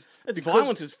 But it is. It's because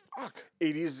violent as fuck.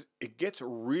 It is. It gets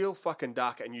real fucking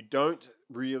dark, and you don't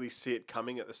really see it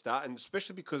coming at the start, and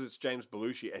especially because it's James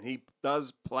Belushi, and he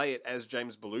does play it as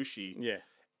James Belushi Yeah.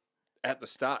 at the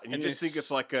start, and you And just think just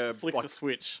it's like a Flicks like, a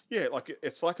switch. yeah, like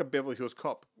it's like a Beverly Hills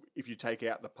Cop. If you take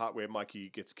out the part where Mikey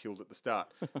gets killed at the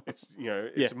start, it's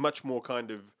it's Yeah. much more kind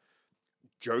of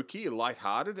jokey,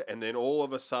 lighthearted, and then all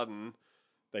of a sudden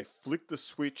they flick the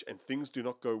switch and things do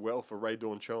not go well for Ray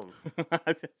Dawn Chong.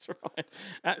 That's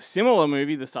right. Similar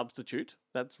movie, The Substitute.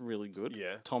 That's really good.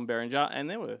 Yeah. Tom Berenger, and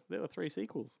there were 3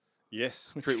 sequels.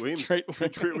 Yes, Treat Williams. Treat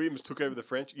Treat Williams took over the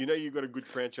franchise. You've got a good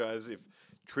franchise if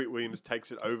Treat Williams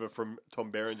takes it over from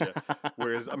Tom Berenger.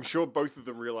 Whereas I'm sure both of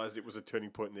them realised it was a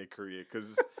turning point in their career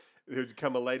because there would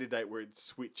come a later date where it'd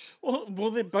switch.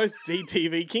 Well, they're both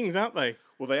DTV kings, aren't they?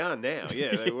 Well, they are now.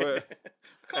 Yeah, they were.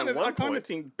 I one kind of point-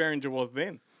 think Berenger was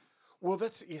then. Well,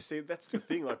 that's the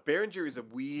thing. Like Berenger is a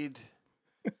weird.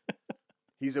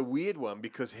 He's a weird one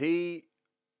because he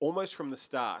almost from the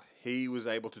start he was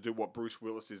able to do what Bruce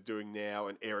Willis is doing now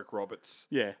and Eric Roberts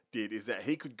Yeah. did. Is that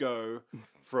he could go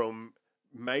from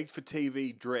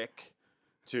made-for-TV Drek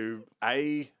to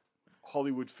a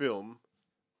Hollywood film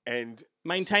and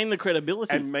Maintain the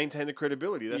credibility. maintain the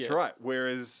credibility. That's Yeah. right.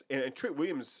 Whereas and Treat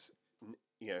Williams,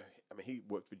 I mean, he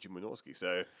worked for Jim Wynorski,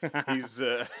 so he's.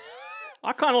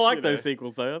 I kind of like you those know.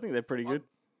 sequels, though. I think they're pretty good.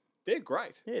 They're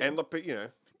great. Yeah. And look, but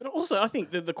But also, I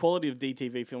think that the quality of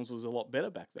DTV films was a lot better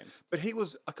back then. but he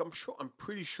was like I'm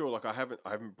pretty sure like I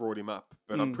haven't brought him up,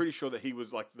 but I'm pretty sure that he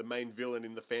was like the main villain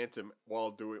in The Phantom while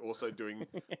doing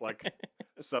like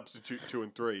Substitute 2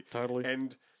 and 3. Totally.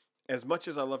 And as much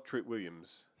as I love Treat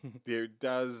Williams, there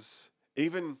does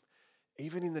even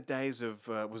in the days of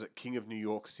was it King of New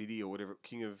York City or whatever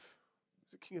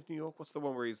is it King of New York? What's the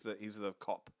one where he's the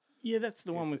cop? Yeah, that's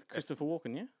the one Yes, with Christopher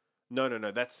Walken, yeah? No.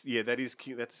 That's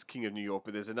King of New York.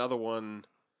 But there's another one.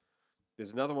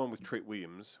 There's another one with Treat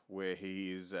Williams where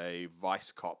he is a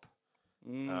vice cop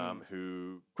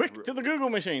who Quick, to the Google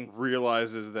machine.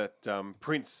 realizes that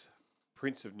Prince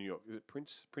of New York, is it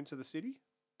Prince of the City?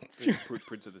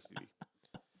 Prince of the City.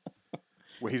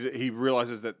 Where he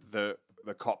realizes that the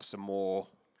cops are more.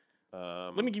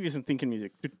 Let me give you some thinking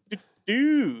music.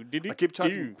 I keep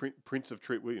typing Prince of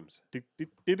Treat Williams.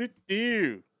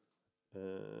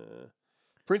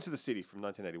 Prince of the City from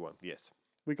 1981. Yes.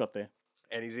 We got there.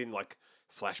 And he's in like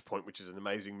Flashpoint, which is an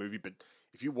amazing movie. But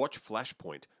if you watch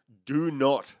Flashpoint, do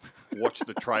not watch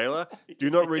the trailer. Do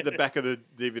not read the back of the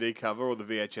DVD cover or the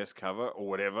VHS cover or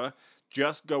whatever.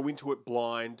 Just go into it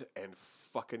blind and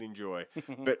fucking enjoy.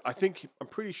 But I'm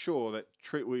pretty sure that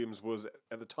Treat Williams was,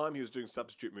 at the time he was doing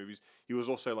substitute movies, he was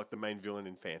also like the main villain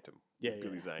in Phantom. Yeah, with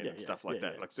Billy yeah, Zane yeah, and yeah, stuff like yeah,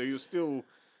 that. yeah. Like, so he was still,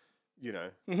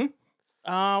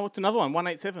 What's another one?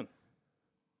 187.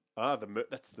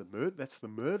 that's the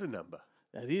murder number.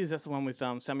 That is. That's the one with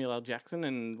Samuel L. Jackson,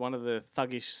 and one of the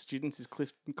thuggish students is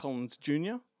Clifton Collins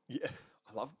Jr. Yeah,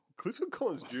 I love Clifton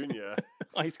Collins Jr.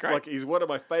 Oh, he's great. Like he's one of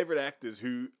my favorite actors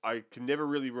who I can never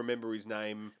really remember his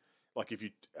name. Like if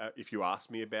you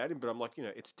ask me about him, but I'm like,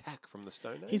 it's Tack from the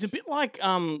Stone Age. He's a bit like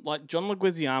John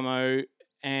Leguizamo,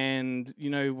 and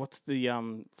what's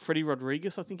the Freddie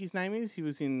Rodriguez? I think his name is. He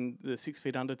was in the 6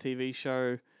 Feet Under TV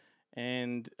show,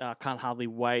 and Can't Hardly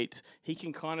Wait. He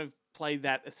can kind of play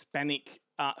that Hispanic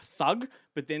thug,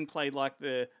 but then play like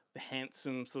the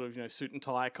handsome sort of suit and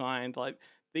tie kind. Like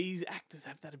these actors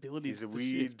have that ability. He's a to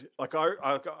weird. Like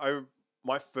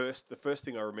the first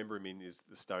thing I remember him in is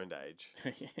the Stone Age,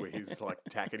 where he's like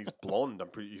Tack and he's blonde.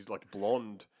 He's like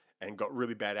blonde and got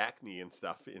really bad acne and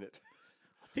stuff in it.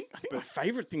 I think my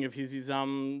favorite thing of his is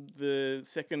the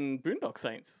second Boondock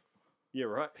Saints. Yeah,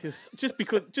 right.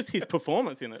 Just his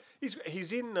performance in it. He's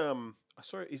in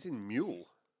he's in Mule.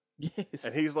 Yes.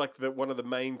 And he's like one of the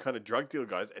main kind of drug deal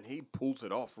guys, and he pulls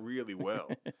it off really well.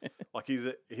 Like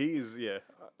I've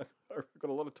got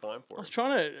a lot of time for I him. was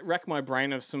trying to rack my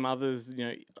brain of some others,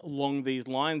 along these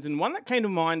lines, and one that came to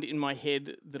mind in my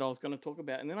head that I was going to talk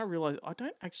about, and then I realized I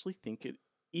don't actually think it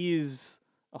is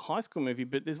a high school movie,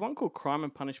 but there's one called Crime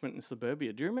and Punishment in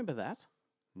Suburbia. Do you remember that?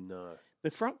 No. The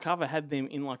front cover had them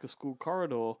in like a school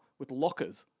corridor with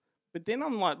lockers. But then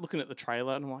I'm like looking at the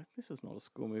trailer and I'm like, this is not a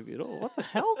school movie at all. What the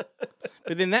hell?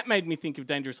 But then that made me think of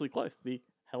Dangerously Close, the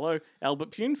Hello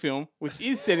Albert Pune film, which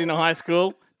is set in a high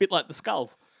school, bit like The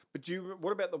Skulls. But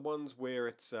what about the ones where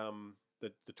it's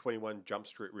the 21 Jump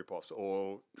Street ripoffs,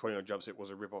 or 21 Jump Street was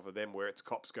a ripoff of them, where it's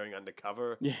cops going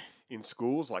undercover in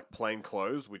schools, like Plain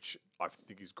Clothes, which I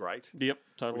think is great. Yep,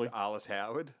 totally. With Arliss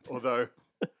Howard, although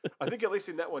I think at least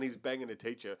in that one he's banging a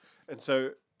teacher, and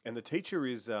the teacher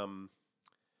is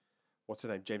what's her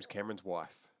name? James Cameron's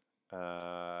wife.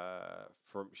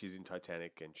 She's in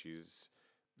Titanic, and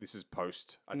this is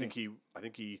post. I think he.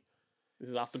 This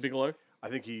is after Bigelow. I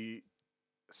think he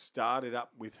started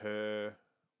up with her.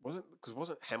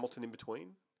 Wasn't Hamilton in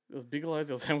between? There was Bigelow,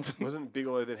 there was Hamilton. Wasn't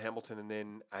Bigelow then Hamilton and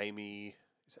then Amy?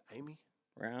 Is it Amy?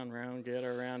 Round, round, get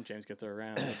her around. James gets her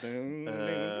around.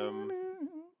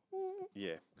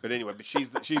 Yeah, but anyway,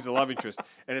 she's the love interest,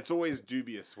 and it's always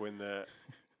dubious when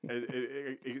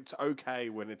it's okay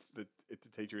when the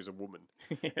teacher is a woman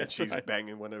and she's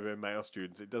banging one of her male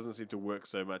students. It doesn't seem to work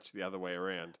so much the other way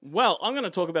around. Well, I'm going to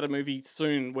talk about a movie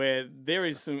soon where there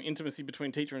is some intimacy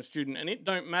between teacher and student, and it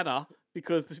don't matter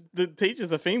because the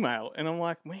teacher's a female. And I'm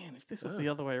like, man, if this was the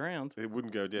other way around, it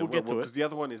wouldn't go down we'll get to it. Because the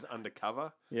other one is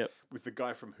Undercover. Yep. With the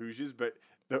guy from Hoosiers. But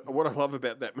what I love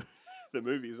about that the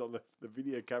movie is on the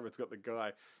video cover, it's got the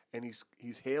guy, and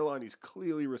his hairline is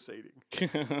clearly receding,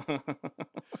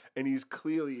 and he's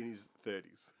clearly in his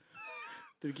 30s.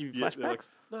 Did it give you flashbacks?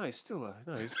 No, he's still a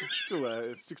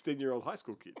 16-year-old high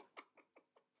school kid.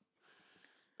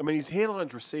 I mean, his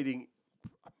hairline's receding.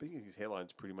 I think his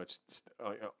hairline's pretty much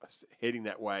heading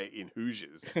that way in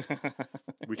Hoosiers,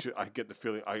 which I get the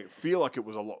feeling. I feel like it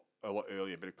was a lot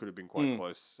earlier, but it could have been quite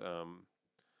close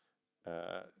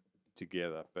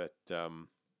together. But now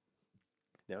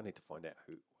I need to find out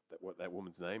what that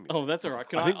woman's name is. Oh, that's all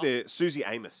right. I think they're Susie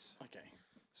Amos. Okay.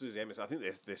 Susie Amos. I think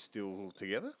they're still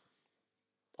together.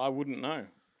 I wouldn't know.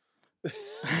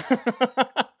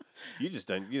 You just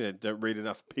don't read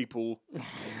enough People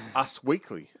Us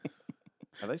Weekly.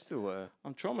 Are they still?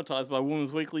 I'm traumatized by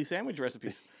Women's Weekly sandwich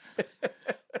recipes.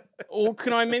 Or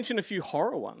can I mention a few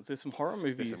horror ones? There's some horror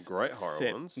movies. There's some great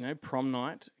horror ones. Prom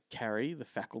Night, Carrie, The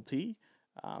Faculty,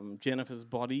 Jennifer's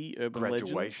Body, Urban Legend,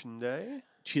 Graduation Day,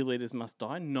 Cheerleaders Must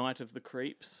Die, Night of the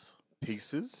Creeps,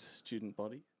 Pieces, Student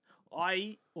Body.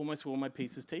 I almost wore my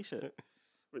Pieces t-shirt.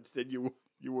 Instead, you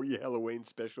wore your Halloween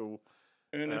special.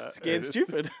 Ernest Scared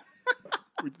Stupid.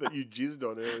 That you jizzed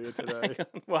on earlier today.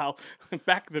 Well,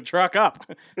 back the truck up.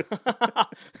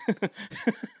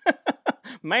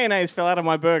 Mayonnaise fell out of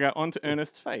my burger onto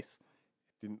Ernest's face.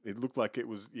 It looked like it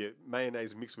was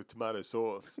mayonnaise mixed with tomato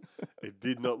sauce. It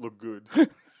did not look good.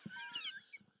 It's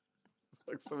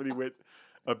like somebody went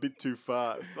a bit too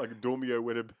far. Like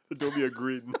Dormio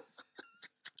grin.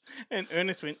 And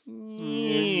Ernest went.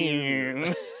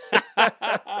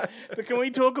 But can we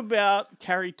talk about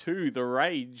Carrie 2, The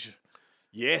Rage?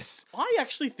 Yes. I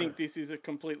actually think this is a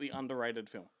completely underrated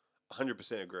film.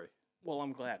 100% agree. Well,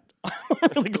 I'm glad. I'm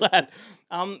really glad.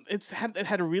 It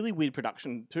had a really weird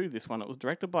production too, this one. It was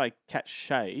directed by Kat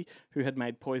Shea, who had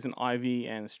made Poison Ivy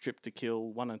and Strip to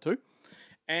Kill 1 and 2.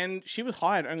 And she was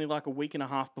hired only like a week and a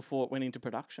half before it went into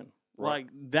production. Right.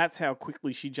 Like, that's how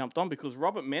quickly she jumped on, because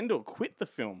Robert Mendel quit the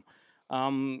film.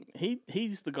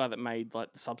 He's the guy that made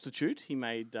like The Substitute. He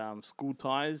made School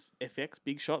Ties, FX,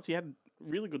 Big Shots. He had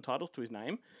really good titles to his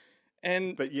name,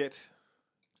 But yet,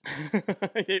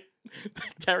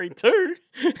 Carrie 2,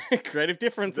 creative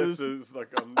differences. this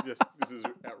is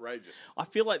outrageous. I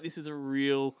feel like this is a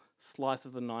real slice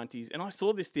of the 90s, and I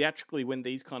saw this theatrically when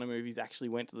these kind of movies actually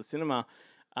went to the cinema.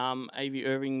 Amy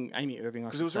Irving,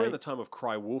 Because it was around the time of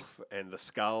Cry Wolf and The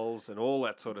Skulls and all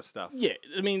that sort of stuff. Yeah,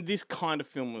 I mean, this kind of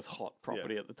film was hot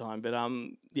property at the time. But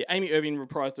Amy Irving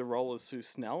reprised the role as Sue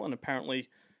Snell, and apparently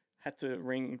had to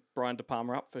ring Brian De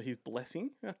Palma up for his blessing,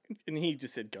 and he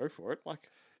just said, "Go for it." Like,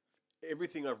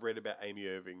 everything I've read about Amy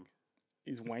Irving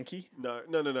is wanky. No.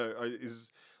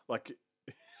 Is like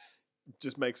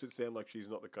just makes it sound like she's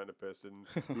not the kind of person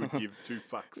who would give two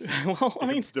fucks. Well, I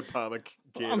mean, De Palma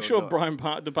cared I'm sure not. Brian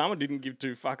De Palma didn't give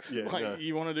two fucks. Yeah, like, no.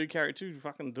 you want to do Carrie 2,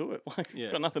 fucking do it. Like, Yeah.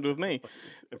 it's got nothing to do with me.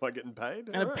 Am I getting paid?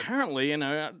 And All right. apparently,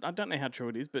 I don't know how true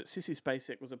it is, but Sissy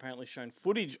Spacek was apparently shown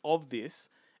footage of this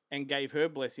and gave her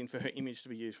blessing for her image to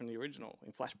be used from the original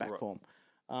in flashback Right. form.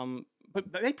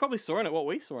 But they probably saw in it what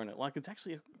we saw in it. Like, it's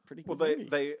actually a pretty good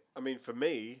movie. I mean, for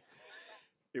me,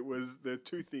 it was the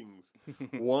two things.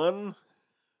 One,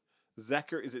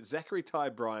 Zachary Ty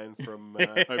Bryan from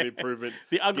Home Improvement,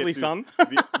 The ugly gets his- son.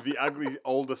 the ugly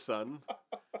older son,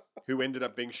 who ended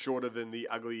up being shorter than the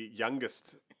ugly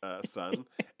youngest son,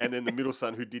 and then the middle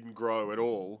son who didn't grow at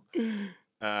all.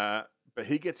 But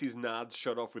he gets his nards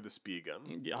shot off with a spear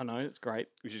gun, Yeah, I know, it's great.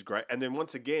 which is great. And then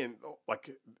once again, like,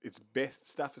 it's best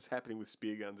stuff is happening with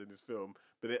spear guns in this film.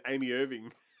 But then Amy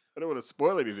Irving, I don't want to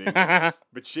spoil anything,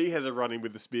 but she has a run-in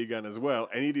with the spear gun as well,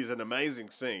 and it is an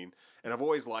amazing scene. And I've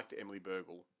always liked Emily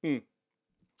Bergel. I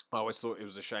always thought it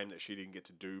was a shame that she didn't get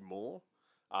to do more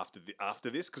after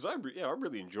this, because I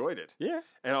really enjoyed it. Yeah.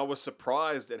 And I was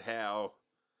surprised at how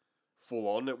full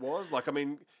on it was. Like, I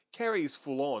mean, Carrie is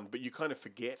full on, but you kind of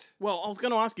forget. Well, I was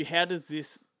going to ask you, how does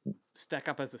this stack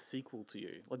up as a sequel to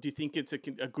you? Like, do you think it's a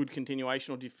good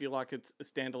continuation, or do you feel like it's a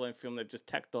standalone film they've just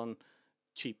tacked on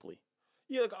cheaply?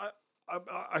 Yeah, like,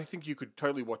 I think you could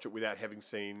totally watch it without having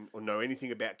seen or know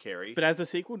anything about Carrie. But as a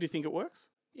sequel, do you think it works?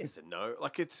 Yes and no.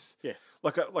 Like, it's Yeah.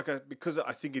 because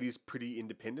I think it is pretty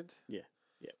independent. Yeah.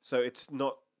 Yeah. So it's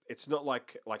not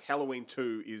like Halloween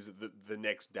 2 is the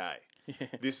next day. Yeah.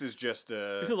 This is just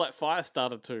This is like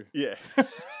Firestarter 2. yeah.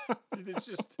 It's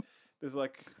just there's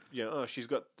like, you know, oh, she's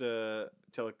got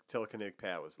telekinetic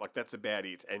powers. Like, that's about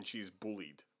it, and she's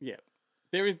bullied. Yeah.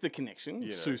 There is the connection, You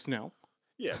know. Sue Snell.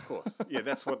 Yeah, of course. Yeah,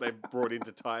 that's what they brought in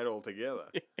to tie it all together.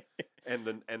 And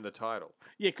the title.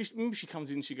 Yeah, because remember she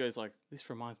comes in, she goes like, "This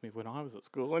reminds me of when I was at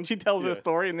school," and she tells her Yeah.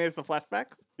 story, and there's the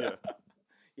flashbacks. Yeah.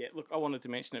 Yeah, look, I wanted to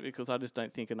mention it because I just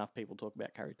don't think enough people talk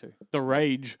about Carrie 2. The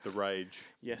Rage. The Rage.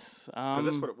 Yes. Because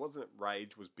that's what it wasn't.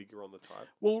 Rage was bigger on the title.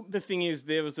 Well, the thing is,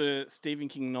 there was a Stephen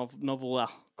King novel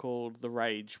called The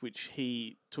Rage, which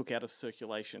he took out of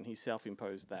circulation. He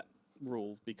self-imposed that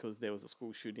rule because there was a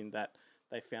school shooting that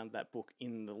they found that book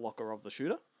in the locker of the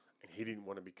shooter. And he didn't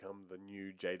want to become the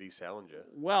new J.D. Salinger.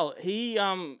 Well, he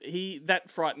that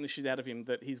frightened the shit out of him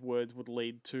that his words would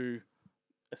lead to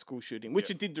a school shooting, which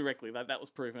Yeah. it did directly. That was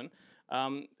proven.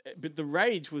 But The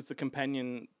Rage was the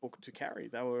companion book to Carrie.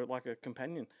 They were like a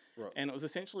companion, Right. and it was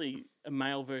essentially a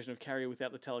male version of Carrie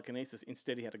without the telekinesis.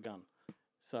 Instead, he had a gun.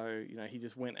 So, you know, he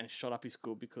just went and shot up his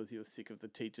school because he was sick of the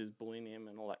teachers bullying him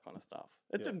and all that kind of stuff.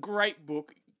 It's a great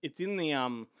book. It's in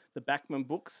the Bachman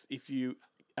books if you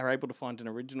are able to find an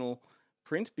original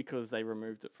print, because they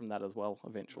removed it from that as well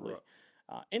eventually. Right.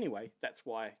 Anyway, that's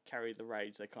why Carrie the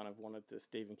Rage, they kind of wanted to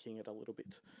Stephen King it a little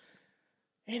bit.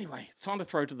 Anyway, it's time to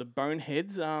throw to the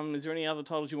boneheads. Is there any other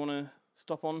titles you want to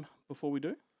stop on before we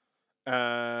do?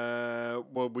 Well,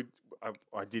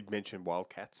 I did mention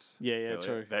Wildcats. Yeah, earlier.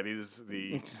 true. That is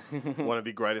one of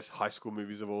the greatest high school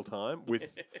movies of all time.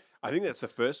 I think that's the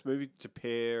first movie to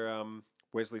pair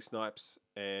Wesley Snipes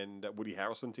and Woody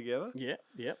Harrelson together. Yeah,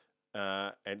 yep.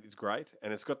 And it's great.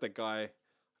 And it's got that guy, I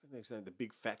don't know his name, the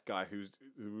big fat guy who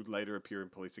would later appear in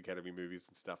Police Academy movies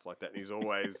and stuff like that. And he's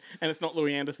always And it's not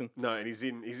Louis Anderson. no, and he's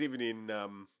even in.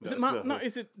 Is it it's Mark? not- No,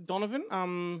 is it Donovan?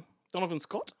 Donovan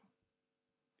Scott?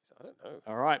 I don't know.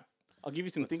 All right. I'll give you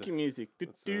some That's thinking music.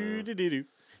 that's Do-do-do-do-do.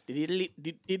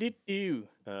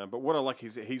 But what I like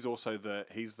is he's also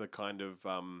he's the kind of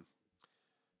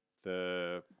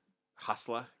the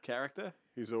hustler character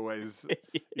who's always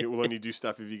he will only do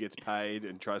stuff if he gets paid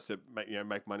and tries to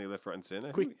make money left, right, and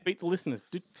center. Quick, beat the listeners.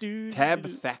 Tab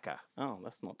Thacker Oh,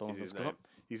 that's not is Donovan his Scott. name.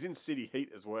 He's in City Heat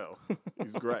as well.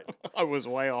 He's great. I was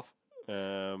way off.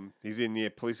 He's in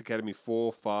Police Academy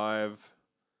 4, 5.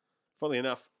 Funnily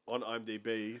enough, on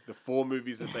IMDb, the 4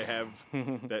 movies that they have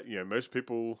that most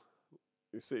people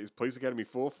see is Police Academy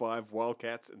 4, 5,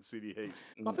 Wildcats, and City Heat.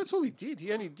 Oh, that's all he did.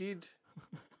 He only did,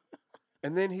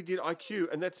 and then he did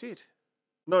IQ, and that's it.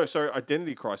 No, sorry,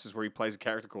 Identity Crisis, where he plays a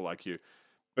character called IQ.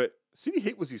 But City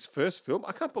Heat was his first film.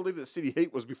 I can't believe that City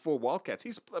Heat was before Wildcats.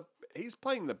 He's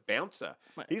playing the bouncer.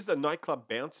 He's the nightclub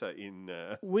bouncer in.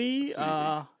 We City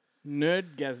are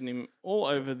nerdgasming him all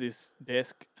over this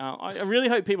desk. I really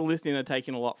hope people listening are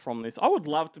taking a lot from this. I would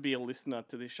love to be a listener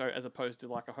to this show as opposed to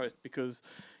like a host, because,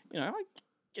 I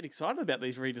get excited about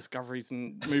these rediscoveries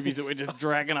and movies that we're just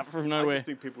dragging up from I nowhere. just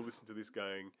think people listen to this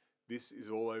going, this is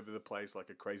all over the place like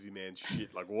a crazy man's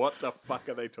shit. Like, what the fuck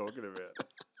are they talking about?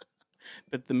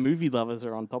 But the movie lovers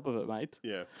are on top of it, mate.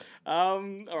 Yeah. All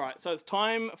right, so it's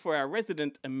time for our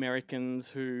resident Americans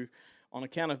who, on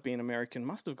account of being American,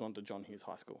 must have gone to John Hughes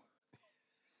High School.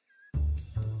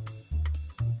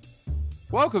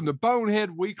 Welcome to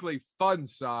Bonehead Weekly Fun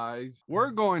Size.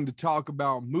 We're going to talk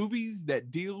about movies that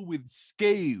deal with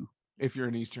school. If you're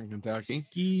in Eastern Kentucky,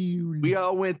 we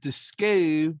all went to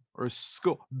school or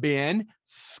school. Ben,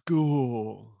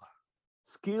 school.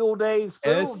 School days,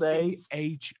 full days.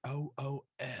 School.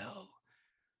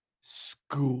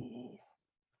 School.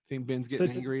 Think Ben's getting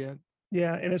So- angry yet?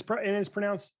 Yeah, and it's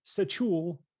pronounced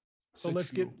Sechul. So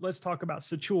Sechul. let's talk about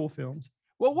Sechul films.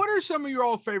 Well, what are some of your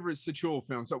all favorite Sechul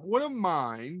films? So one of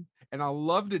mine, and I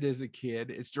loved it as a kid,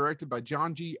 it's directed by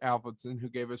John G. Avildsen, who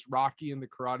gave us Rocky and the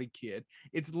Karate Kid.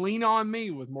 It's Lean On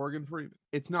Me with Morgan Freeman.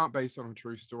 It's not based on a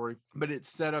true story, but it's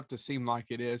set up to seem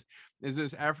like it is. Is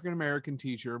this African-American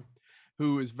teacher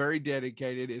who is very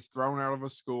dedicated, is thrown out of a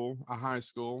high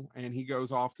school, and he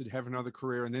goes off to have another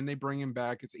career, and then they bring him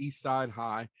back. It's East Side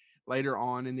High. Later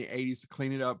on in the 80s to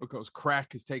clean it up because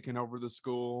crack has taken over the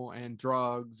school and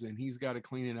drugs, and he's got to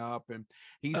clean it up. And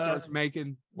he starts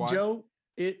making what? Joe,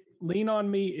 Lean on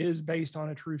Me is based on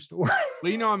a true story.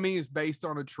 Lean on Me is based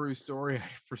on a true story. I,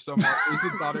 for some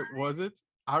reason, thought it wasn't.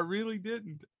 I really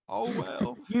didn't. Oh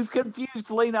well. You've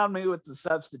confused Lean on Me with The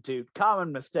Substitute.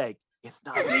 Common mistake. It's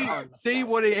not. See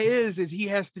what it is he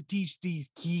has to teach these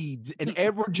kids, and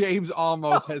Edward James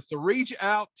almost has to reach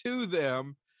out to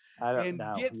them and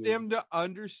get them to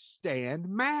understand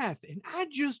math. And I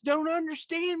just don't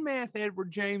understand math,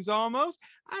 Edward James almost.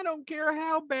 I don't care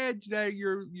how bad that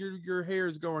your hair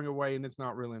is going away and it's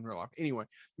not really in real life. Anyway,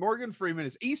 Morgan Freeman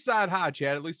is East Side High,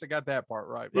 Chad. At least I got that part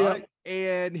right. Right.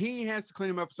 And he has to clean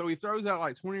them up. So he throws out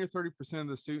like 20 or 30% of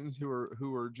the students who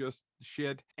are just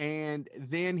shit. And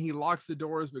then he locks the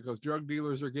doors because drug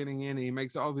dealers are getting in, and he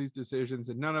makes all these decisions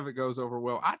and none of it goes over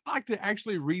well. I'd like to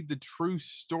actually read the true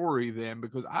story then,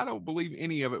 because I don't believe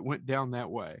any of it went down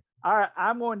that way. All right,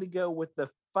 I'm going to go with the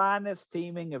finest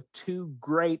teaming of two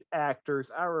great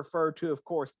actors. I refer to, of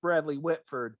course, Bradley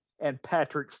Whitford and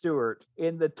Patrick Stewart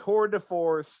in the tour de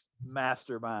force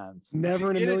Masterminds.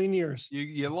 Never in a million years.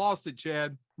 You lost it,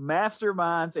 Chad.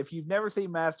 Masterminds. If you've never seen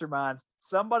Masterminds,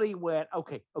 somebody went,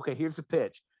 okay, here's the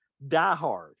pitch. Die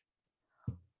Hard.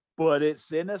 But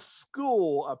it's in a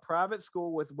school, a private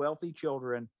school with wealthy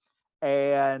children,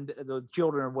 and the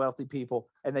children of wealthy people,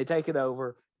 and they take it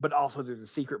over. But also there's a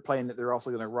secret plan that they're also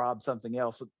going to rob something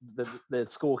else that the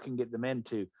school can get them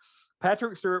into.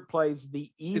 Patrick Stewart plays the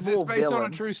evil Is this based villain.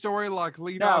 on a true story like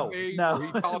Lean No, on Me, no. where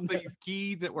he taught these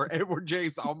kids that were Edward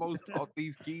James almost taught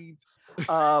these kids?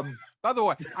 Um, By the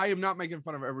way, I am not making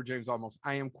fun of Edward James almost.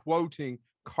 I am quoting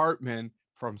Cartman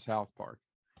from South Park.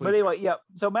 But anyway, yeah.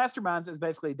 So Masterminds is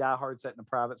basically Die Hard set in a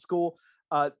private school.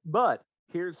 But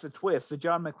here's the twist. The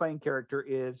John McClane character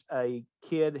is a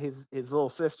kid. His little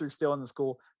sister's still in the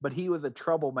school, but he was a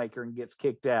troublemaker and gets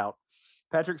kicked out.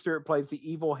 Patrick Stewart plays the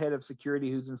evil head of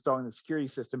security who's installing the security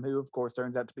system, who, of course,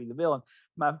 turns out to be the villain.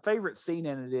 My favorite scene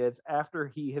in it is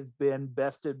after he has been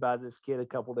bested by this kid a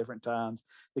couple different times,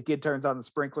 the kid turns on the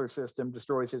sprinkler system,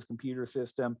 destroys his computer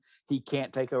system. He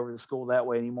can't take over the school that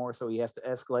way anymore, so he has to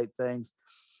escalate things.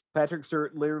 Patrick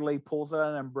Stewart literally pulls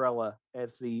out an umbrella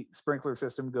as the sprinkler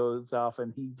system goes off,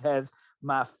 and he has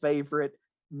my favorite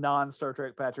non-Star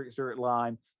Trek Patrick Stewart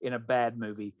line in a bad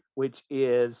movie, which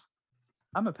is,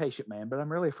 I'm a patient man, but I'm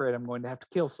really afraid I'm going to have to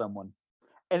kill someone.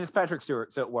 And it's Patrick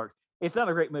Stewart, so it works. It's not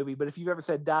a great movie, but if you've ever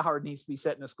said Die Hard needs to be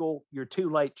set in a school, you're too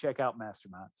late. Check out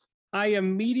Masterminds. I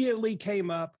immediately came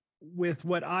up with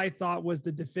what I thought was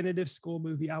the definitive school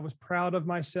movie. I was proud of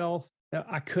myself.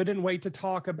 I couldn't wait to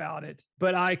talk about it,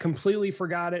 but I completely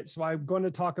forgot it. So I'm going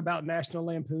to talk about National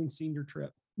Lampoon Senior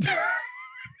Trip.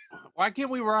 Why can't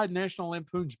we ride National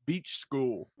Lampoon's Beach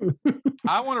School?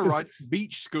 I want to ride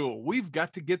Beach School. We've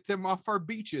got to get them off our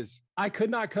beaches. I could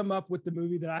not come up with the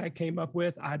movie that I came up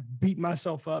with. I beat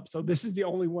myself up. So this is the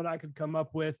only one I could come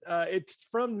up with. It's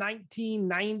from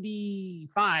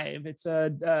 1995.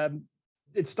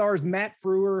 It stars Matt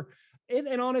Frewer.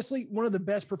 And honestly, one of the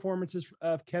best performances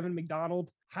of Kevin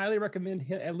McDonald. Highly recommend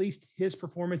at least his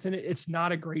performance in it. It's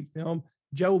not a great film.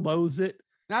 Joe loathes it.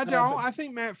 I don't. I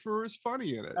think Matt Frewer is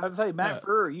funny in it. I would say Matt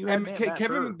Frewer.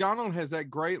 Kevin McDonald has that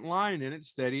great line in it,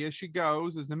 steady as she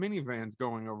goes, as the minivan's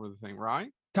going over the thing,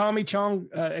 right? Tommy Chong,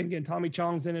 again, Tommy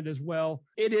Chong's in it as well.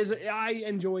 It is, I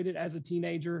enjoyed it as a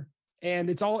teenager. And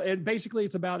it's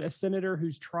about a senator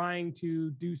who's trying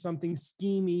to do something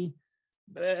schemy.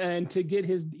 And to get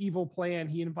his evil plan,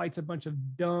 he invites a bunch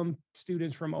of dumb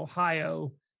students from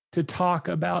Ohio to talk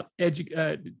about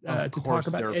educational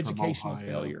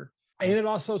failure. And it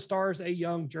also stars a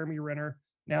young Jeremy Renner,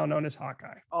 now known as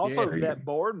Hawkeye. Also, that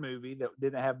Bourne movie that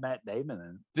didn't have Matt Damon in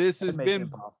it. This has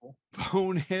been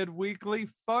Bonehead Weekly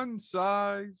Fun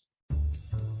Size.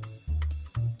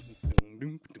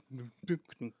 The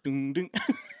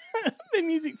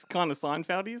music's kind of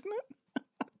Seinfeld-y, isn't it?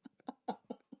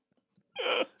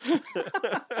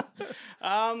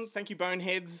 Thank you,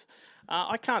 Boneheads.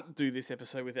 I can't do this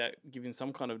episode without giving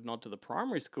some kind of nod to the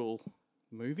primary school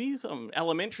movies.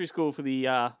 Elementary school for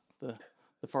the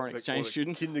foreign exchange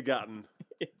students. Kindergarten.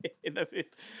 That's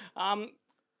it.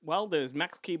 Well, there's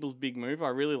Max Keeble's Big Move. I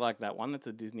really like that one. That's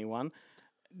a Disney one.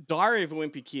 Diary of a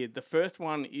Wimpy Kid. The first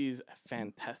one is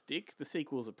fantastic. The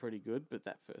sequels are pretty good, but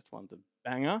that first one's a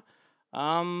banger.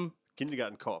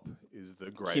 Kindergarten Cop is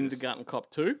the greatest. Kindergarten Cop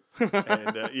 2.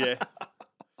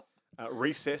 And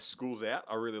Recess, School's Out.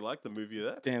 I really like the movie of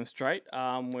that. Damn straight.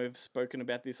 We've spoken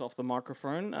about this off the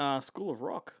microphone. School of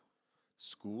Rock.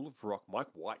 School of Rock. Mike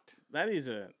White. That is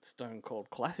a stone cold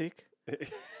classic.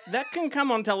 That can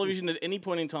come on television at any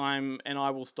point in time, and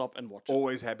I will stop and watch it.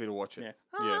 Always happy to watch it.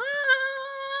 Yeah.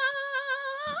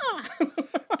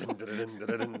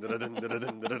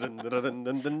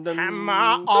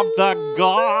 Hammer of the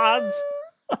gods.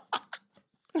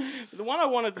 The one I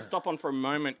wanted to stop on for a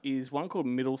moment is one called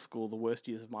Middle School, The Worst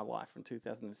Years of My Life from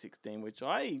 2016, which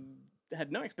I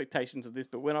had no expectations of this,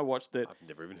 but when I watched it, I've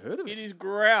never even heard of it. it is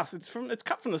grouse. It's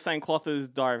cut from the same cloth as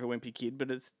Diary of a Wimpy Kid, but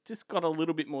it's just got a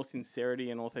little bit more sincerity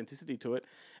and authenticity to it.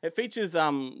 It features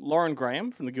Lauren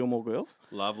Graham from the Gilmore Girls.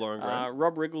 Love Lauren Graham.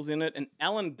 Rob Riggle's in it, and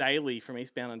Alan Daly from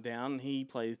Eastbound and Down. He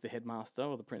plays the headmaster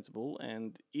or the principal,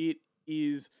 and it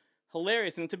is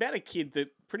hilarious. And it's about a kid that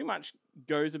pretty much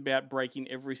goes about breaking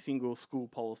every single school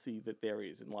policy that there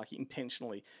is, and like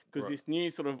intentionally, because this new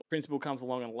sort of principal comes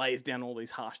along and lays down all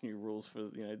these harsh new rules for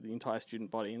the entire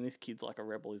student body, and this kid's like a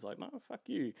rebel. He's like, no, fuck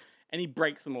you, and he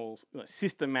breaks them all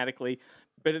systematically.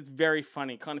 But it's very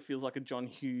funny. Kind of feels like a John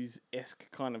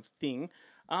Hughes-esque kind of thing.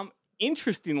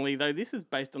 Interestingly, though, this is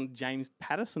based on a James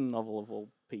Patterson novel of all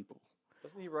people.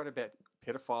 Doesn't he write about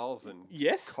pedophiles and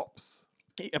cops?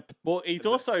 Well, he's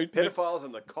also pedophiles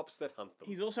and the cops that hunt them.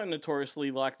 He's also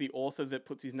notoriously like the author that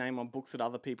puts his name on books that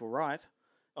other people write.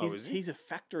 Is he? He's a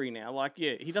factory now. Like,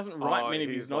 yeah, he doesn't write many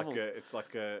of his novels.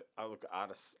 I look,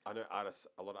 artists. I know artists.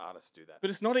 A lot of artists do that.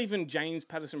 But it's not even James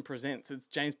Patterson Presents. It's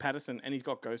James Patterson, and he's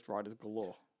got ghostwriters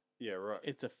galore. Yeah, right.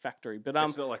 It's a factory. But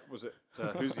it's not like, was it?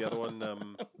 Who's the other one?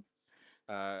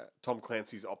 Tom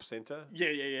Clancy's Op Center. Yeah.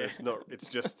 It's not. It's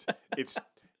just.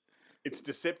 It's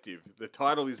deceptive. The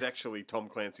title is actually Tom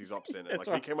Clancy's Op Center.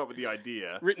 He came up with the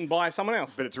idea. Written by someone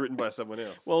else. But it's written by someone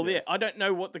else. Well, yeah, I don't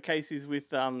know what the case is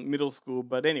with Middle School,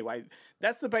 but anyway,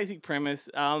 that's the basic premise.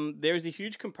 There is a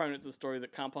huge component to the story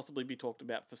that can't possibly be talked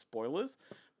about for spoilers,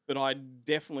 but I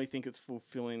definitely think it's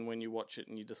fulfilling when you watch it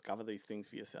and you discover these things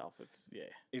for yourself.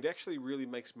 It actually really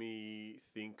makes me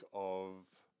think of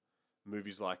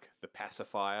movies like The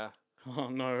Pacifier. Oh,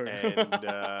 no.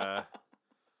 And...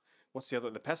 what's the other?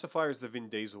 The Pacifier is the Vin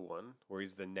Diesel one, where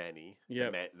he's the nanny,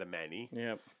 the Manny.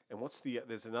 Yep. And what's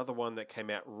there's another one that came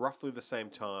out roughly the same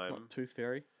time. What, Tooth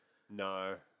Fairy?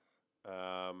 No.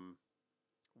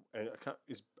 And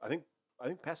I think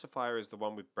Pacifier is the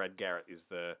one with Brad Garrett is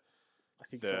the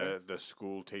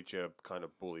school teacher kind of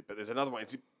bully. But there's another one.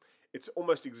 It's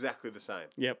almost exactly the same.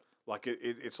 Yep. Like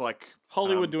it's like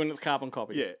Hollywood doing it with carbon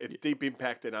copy. Yeah, it's Deep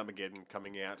Impact and Armageddon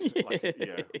coming out.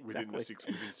 Within the 6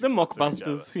 the months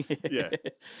mockbusters. Yeah.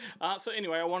 So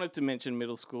anyway, I wanted to mention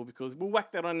Middle School because we'll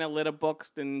whack that on our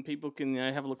Letterboxd and people can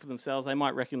have a look for themselves. They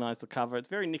might recognize the cover. It's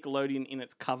very Nickelodeon in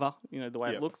its cover. The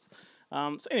way it looks.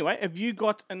 So anyway, have you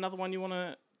got another one you want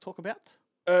to talk about?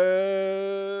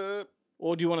 Or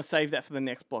do you want to save that for the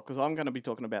next block? Because I'm going to be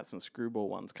talking about some screwball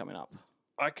ones coming up.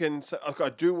 I can say I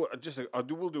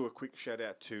will do a quick shout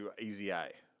out to Easy A,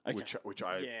 which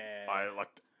I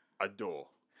adore.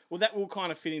 Well, that will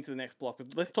kind of fit into the next block.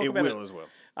 But let's talk about it. It will as well.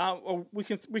 Well, we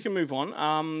can move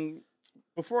on.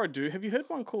 Before I do, have you heard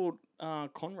one called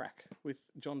Conrack with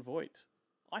John Voight?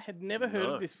 I had never heard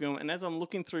of this film, and as I'm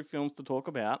looking through films to talk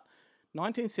about,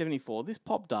 1974, this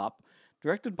popped up,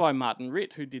 directed by Martin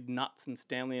Ritt, who did Nuts and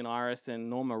Stanley and Iris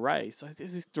and Norma Ray. So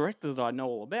there's this director that I know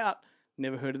all about.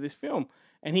 Never heard of this film.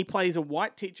 And he plays a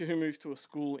white teacher who moves to a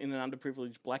school in an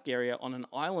underprivileged black area on an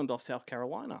island off South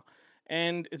Carolina.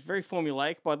 And it's very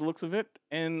formulaic by the looks of it.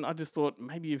 And I just thought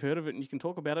maybe you've heard of it and you can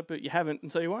talk about it, but you haven't,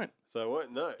 and so you won't. So I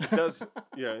won't. No, it does.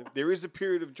 There is a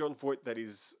period of John Voight that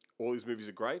is all his movies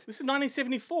are great. This is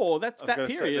 1974. That's that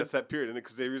period. That's that period, and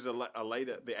because there is a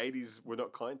later. The 80s were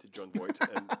not kind to John Voight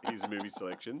and his movie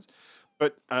selections.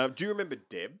 But do you remember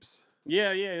Debs?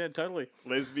 Yeah, totally.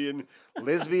 Lesbian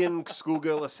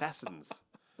schoolgirl assassins.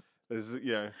 There's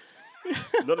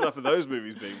not enough of those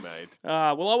movies being made.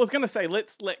 Well, I was going to say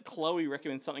let's let Chloe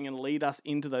recommend something and lead us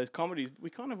into those comedies. We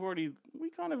kind of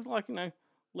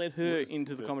led her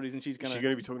into the comedies, and she's going to. Is she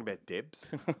going to be talking about Debs?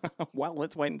 Well,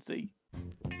 let's wait and see.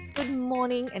 Good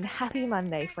morning and happy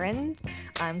Monday, friends.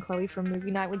 I'm Chloe from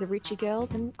Movie Night with the Richie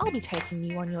Girls, and I'll be taking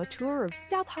you on your tour of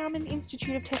South Harmon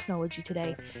Institute of Technology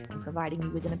today and providing you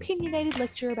with an opinionated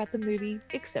lecture about the movie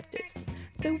Accepted.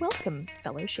 So welcome,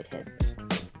 fellow shitheads.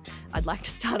 I'd like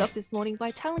to start off this morning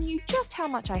by telling you just how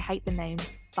much I hate the name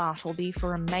Bartleby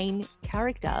for a main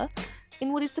character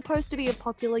in what is supposed to be a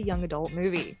popular young adult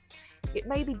movie. It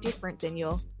may be different than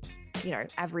your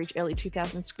average early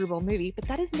 2000s screwball movie, but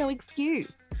that is no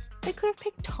excuse. They could have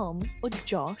picked Tom or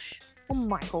Josh or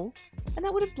Michael, and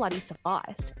that would have bloody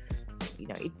sufficed.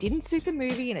 It didn't suit the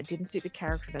movie and it didn't suit the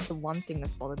character. That's the one thing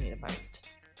that's bothered me the most.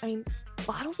 I mean,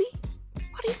 Bartleby?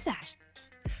 What is that?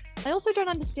 I also don't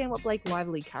understand what Blake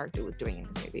Lively's character was doing in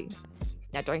this movie.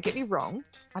 Now, don't get me wrong,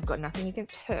 I've got nothing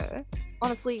against her,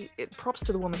 Honestly, props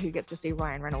to the woman who gets to see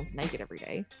Ryan Reynolds naked every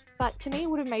day. But to me, it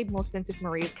would have made more sense if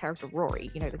Maria's character Rory,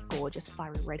 the gorgeous,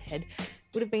 fiery redhead,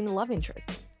 would have been the love interest.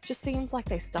 Just seems like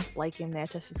they stuck Blake in there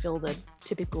to fulfill the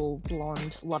typical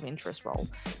blonde love interest role,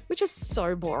 which is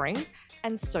so boring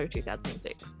and so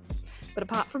 2006. But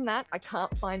apart from that, I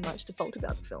can't find much to fault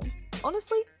about the film.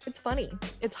 Honestly, it's funny.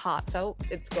 It's heartfelt.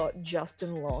 It's got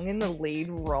Justin Long in the lead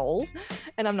role.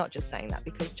 And I'm not just saying that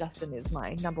because Justin is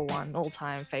my number one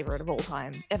all-time favorite of all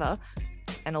time ever.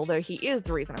 And although he is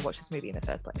the reason I watched this movie in the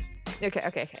first place.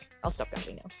 Okay. I'll stop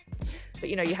gushing now. But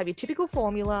you have your typical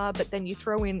formula, but then you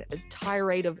throw in a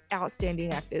tirade of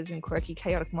outstanding actors and quirky,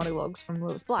 chaotic monologues from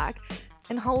Lewis Black.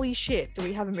 And holy shit, do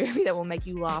we have a movie that will make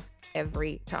you laugh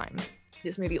every time.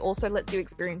 This movie also lets you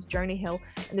experience Jonah Hill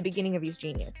and the beginning of his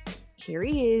genius. Here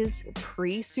he is,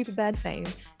 pre-Superbad fame,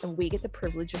 and we get the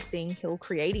privilege of seeing Hill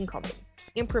creating comedy,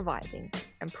 improvising,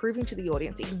 and proving to the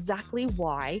audience exactly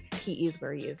why he is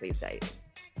where he is these days.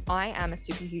 I am a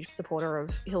super huge supporter of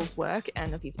Hill's work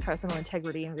and of his personal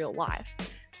integrity in real life.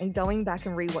 And going back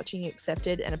and rewatching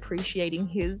Accepted and appreciating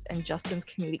his and Justin's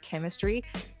comedic chemistry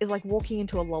is like walking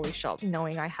into a lolly shop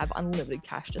knowing I have unlimited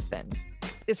cash to spend.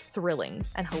 It's thrilling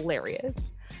and hilarious.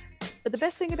 But the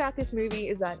best thing about this movie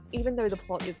is that even though the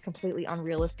plot is completely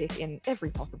unrealistic in every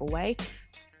possible way,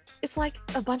 it's like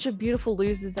a bunch of beautiful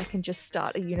losers that can just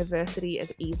start a university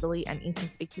as easily and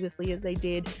inconspicuously as they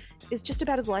did is just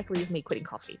about as likely as me quitting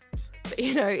coffee. But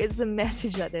it's the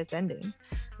message that they're sending.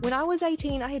 When I was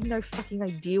 18, I had no fucking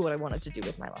idea what I wanted to do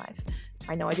with my life.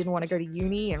 I know I didn't want to go to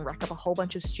uni and rack up a whole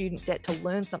bunch of student debt to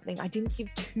learn something I didn't give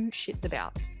two shits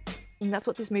about. And that's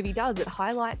what this movie does. It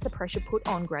highlights the pressure put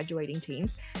on graduating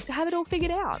teens to have it all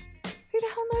figured out. Who the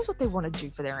hell knows what they want to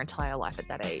do for their entire life at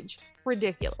that age?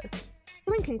 Ridiculous.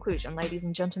 So in conclusion, ladies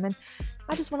and gentlemen,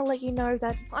 I just want to let you know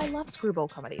that I love screwball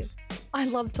comedies. I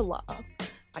love to laugh.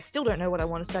 I still don't know what I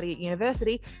want to study at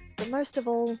university, but most of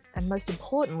all, and most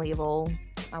importantly of all,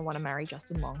 I want to marry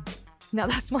Justin Long. Now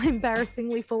that's my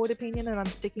embarrassingly forward opinion and I'm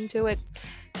sticking to it.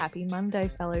 Happy Monday,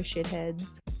 fellow shitheads.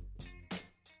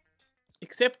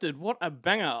 Accepted. What a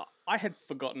banger. I had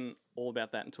forgotten all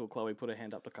about that until Chloe put her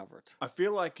hand up to cover it. I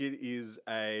feel like it is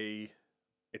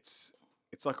it's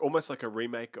like almost like a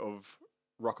remake of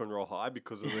Rock and Roll High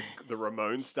because of the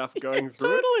Ramones stuff going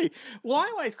through it. Totally. Well, I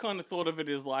always kind of thought of it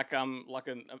as like an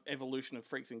evolution of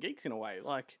Freaks and Geeks in a way.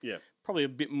 Like, yeah, probably a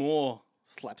bit more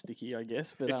slapsticky, I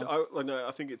guess. But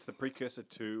I think it's the precursor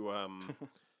to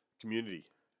Community.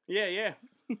 Yeah,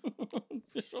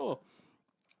 for sure.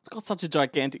 It's got such a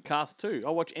gigantic cast too.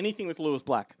 I'll watch anything with Lewis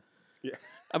Black. Yeah.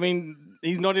 I mean,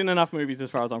 he's not in enough movies as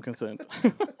far as I'm concerned.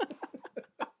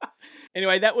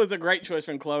 Anyway, that was a great choice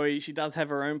from Chloe. She does have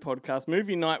her own podcast,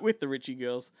 Movie Night with the Ritchie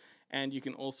Girls, and you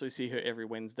can also see her every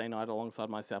Wednesday night alongside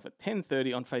myself at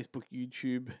 10:30 on Facebook,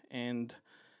 YouTube, and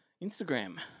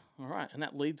Instagram. All right, and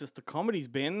that leads us to comedies,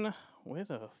 Ben. Where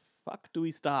the fuck do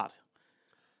we start?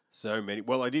 So many.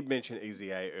 Well, I did mention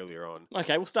Easy A earlier on.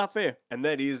 Okay, we'll start there. And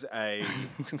that is a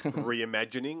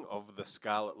reimagining of The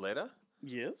Scarlet Letter.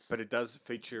 Yes. But it does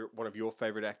feature one of your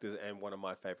favourite actors and one of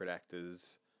my favourite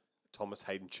actors, Thomas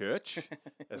Hayden Church,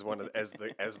 as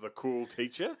the cool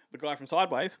teacher. The guy from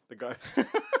Sideways. The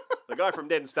guy from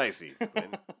Ned and Stacey.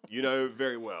 And you know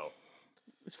very well.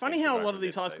 It's funny how a lot of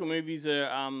these high school movies are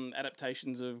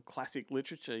adaptations of classic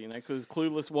literature, because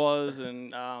Clueless was,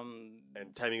 and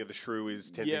Taming of the Shrew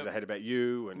is 10 Things I Hate About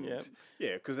You, and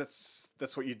because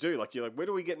that's what you do. Like you're like, where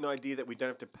do we get an idea that we don't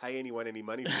have to pay anyone any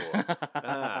money for?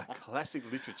 Classic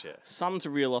literature. Some to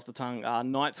reel off the tongue.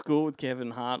 Night School with Kevin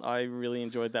Hart. I really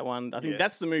enjoyed that one. I think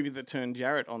that's the movie that turned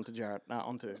Jarrett onto Jarrett Hart,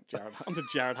 onto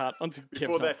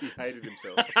Before Kevin that, he hated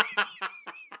himself.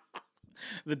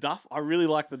 The Duff. I really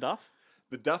like The Duff.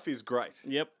 The Duff is great.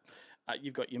 Yep.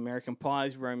 You've got your American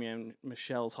Pies, Romeo and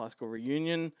Michelle's high school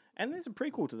reunion, and there's a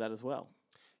prequel to that as well.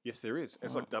 Yes, there is.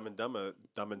 It's like Dumb and Dumber,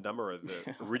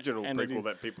 the original prequel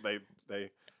that people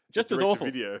they just as awful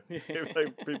video.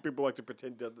 People like to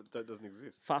pretend that doesn't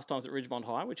exist. Fast Times at Ridgemont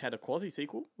High, which had a quasi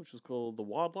sequel, which was called The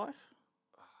Wildlife.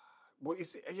 Well,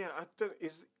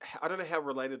 I don't know how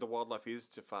related The Wildlife is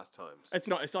to Fast Times. It's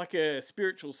not. It's like a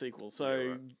spiritual sequel.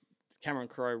 So Cameron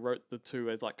Crowe wrote the two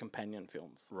as like companion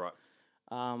films. Right.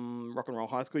 Rock and Roll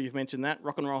High School. You've mentioned that.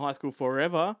 Rock and Roll High School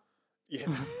Forever. Yeah.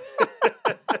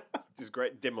 Which is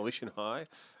great. Demolition High,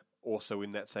 also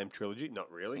in that same trilogy.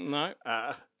 Not really. No.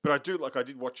 But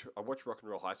I watched Rock and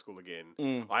Roll High School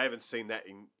again. I haven't seen that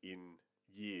in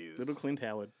years. Little Clint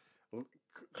Howard.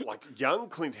 Like young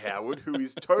Clint Howard, who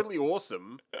is totally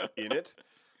awesome in it.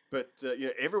 But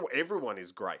everyone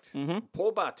is great. Mm-hmm.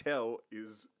 Paul Bartel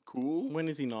is cool. When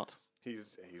is he not?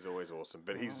 He's always awesome,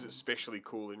 but he's especially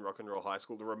cool in Rock and Roll High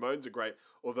School. The Ramones are great,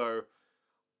 although,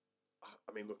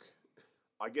 I mean, look,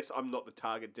 I guess I'm not the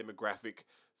target demographic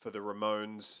for the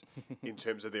Ramones in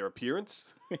terms of their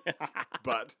appearance,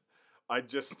 but I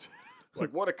just like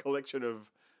what a collection of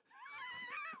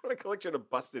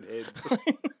busted heads.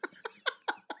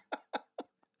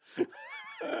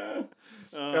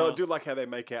 And I do like how they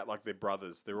make out like they're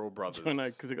brothers. They're all brothers. I know,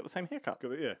 because they've got the same haircut.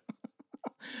 Yeah.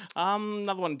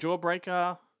 Another one,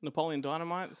 Jawbreaker, Napoleon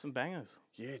Dynamite, some bangers.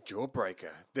 Yeah, Jawbreaker.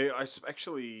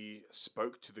 Actually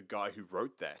spoke to the guy who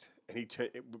wrote that, and he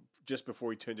just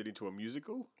before he turned it into a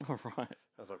musical. All right.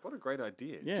 I was like, what a great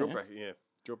idea. Yeah.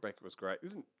 Jawbreaker was great.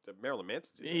 Isn't Marilyn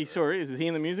Manson's in He it, saw it. Is he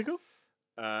in the musical?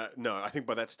 No, I think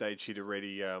by that stage he'd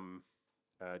already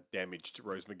damaged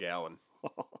Rose McGowan. I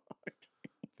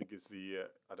think is the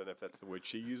I don't know if that's the word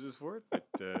she uses for it, but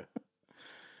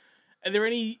Are there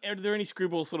any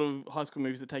screwball sort of high school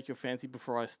movies that take your fancy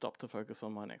before I stop to focus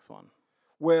on my next one?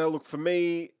 well, look, for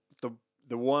me,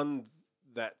 the one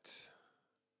that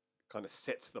kind of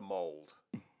sets the mold,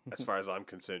 as far as I'm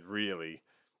concerned, really,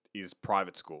 is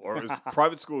Private School, or it was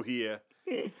Private School here,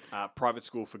 Private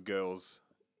School for Girls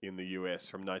in the US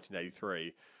from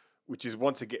 1983, which is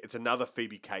once again it's another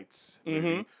Phoebe Cates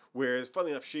movie. Whereas,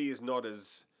 funnily enough, she is not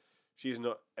as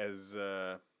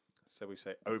so we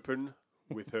say open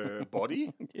with her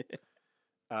body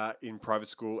in Private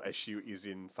School as she is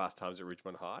in Fast Times at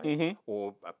Ridgemont High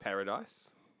or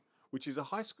Paradise, which is a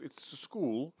high school. It's a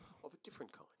school of a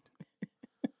different kind.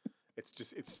 It's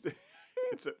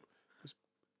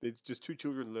just two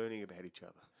children learning about each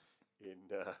other in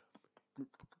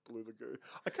Blue Lagoon.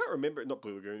 I can't remember, not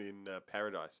Blue Lagoon, in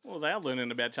Paradise. Well, they are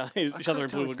learning about each other I in can't Blue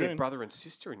tell if they're Lagoon. brother and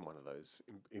sister in one of those,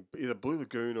 in either Blue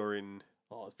Lagoon or in.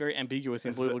 Oh, it's very ambiguous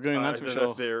in Blue Lagoon, that's for I don't know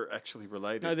sure. if they're actually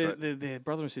related. No, but, they're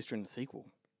brother and sister in the sequel.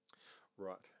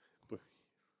 right.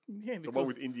 Yeah, The because one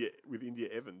with India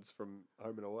Evans from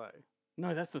Home and Away.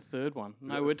 no, that's the third one.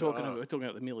 No, that we're the talking third? we're talking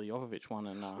about the Mila Jovovich one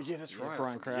and Yeah, that's right. I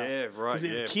Brian forgot- Krause. yeah, right, 'Cause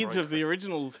they're yeah, the kids Brian of the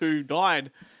originals who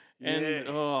died, and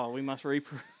Yeah. we must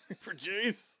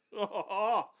reproduce.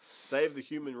 Oh. Save the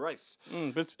human race.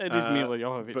 But it is Mila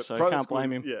Jovovich, but so Private can't School-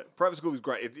 blame him. Yeah, Private School is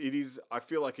great. It is. I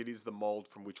feel like it is the mold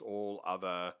from which all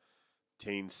other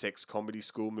teen sex comedy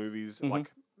school movies,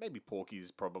 like maybe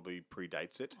Porky's, probably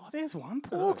predates it. Oh, there's one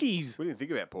Porky's. We didn't think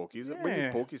about Porky's. When Yeah.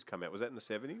 did Porky's come out? Was that in the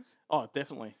 70s? Oh,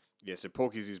 definitely. Yeah, so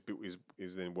Porky's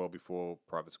is then well before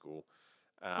Private School.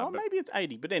 Oh, but maybe it's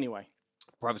 80, but anyway.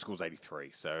 Private School's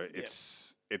 83, so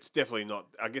it's definitely not.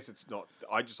 I guess it's not.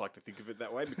 I just like to think of it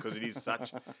that way because it is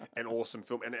such an awesome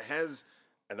film, and it has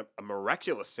a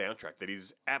miraculous soundtrack that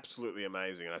is absolutely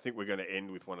amazing. And I think we're going to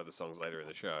end with one of the songs later in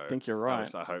the show. I think you're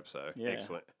right. I hope so. Yeah.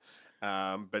 Excellent.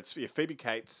 But Phoebe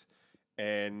Cates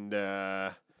and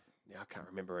I can't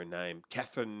remember her name.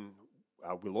 Catherine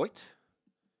Willoit.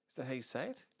 Is that how you say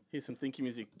it? Here's some thinky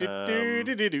music.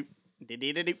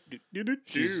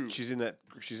 She's in that.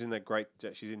 She's in that great.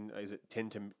 She's in. Is it 10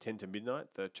 to Midnight?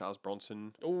 The Charles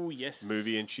Bronson. Oh yes.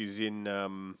 Movie, and she's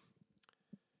in.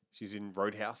 She's in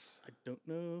Roadhouse. I don't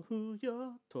know who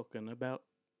you're talking about.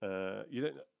 You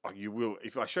don't. Oh, you will.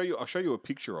 If I show you, I'll show you a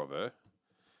picture of her,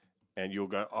 and you'll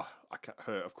go, "Oh, I can't."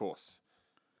 Her, of course.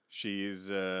 She is.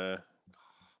 Since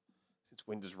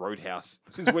when does Roadhouse?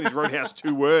 Since when is Roadhouse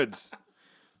 2 words?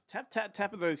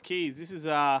 Tap of those keys. This is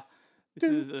a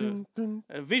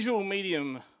visual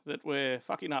medium that we're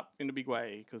fucking up in a big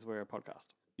way because we're a podcast.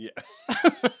 Yeah.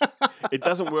 It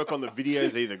doesn't work on the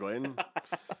videos either, Glenn.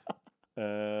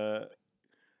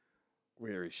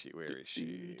 Where is she? Where is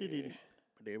she?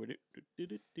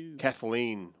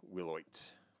 Kathleen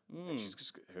Willoit. And she's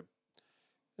just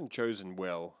chosen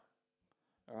well.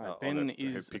 All right, on Ben her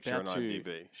is picture about on to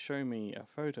IMDb. show me a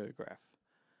photograph.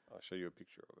 I'll show you a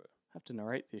picture of her. Have to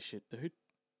narrate this shit, dude.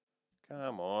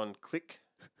 Come on, click.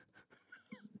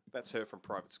 That's her from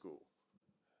Private School.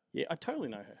 Yeah, I totally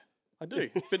know her. I do,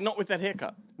 but not with that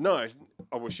haircut. No,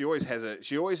 well, she always has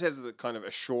the kind of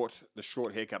the short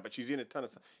haircut, but she's in a ton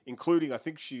of stuff, including I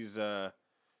think she's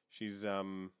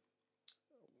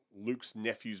Luke's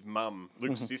nephew's mum,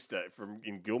 Luke's sister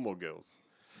in Gilmore Girls,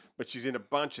 but she's in a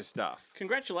bunch of stuff.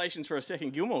 Congratulations for a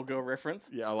second Gilmore Girl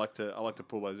reference. Yeah, I like to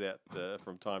pull those out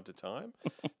from time to time,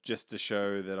 just to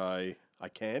show that I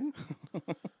can.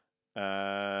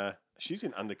 She's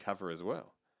in Undercover as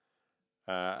well.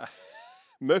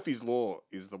 Murphy's Law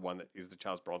is the one that is the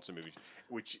Charles Bronson movie,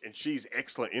 and she's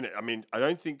excellent in it. I mean, I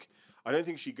don't think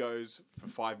she goes for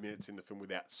 5 minutes in the film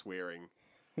without swearing,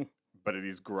 but it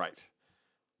is great.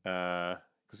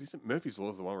 Because isn't Murphy's Law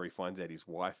is the one where he finds out his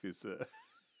wife is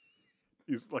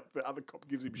like the other cop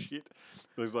gives him shit.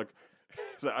 There's like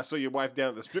So I saw your wife down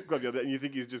at the strip club the other day, and you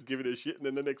think he's just giving her shit, and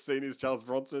then the next scene is Charles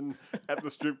Bronson at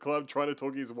the strip club trying to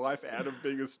talk his wife out of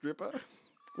being a stripper.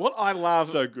 What I love,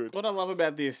 So good. What I love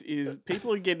about this is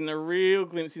people are getting a real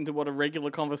glimpse into what a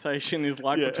regular conversation is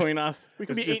like Yeah. between us. We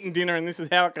could It's be just- eating dinner, and this is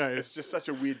how it goes. It's just such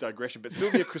a weird digression. But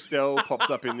Sylvia Christel pops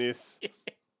up in this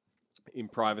in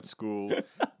Private School.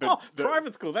 But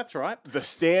Private School. That's right. The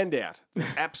standout, the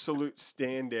absolute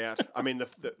standout. I mean,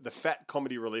 the fat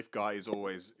comedy relief guy is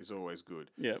always good.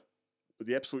 Yeah. But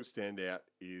the absolute standout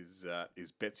is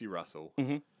Betsy Russell,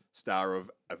 Mhm. star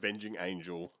of Avenging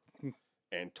Angel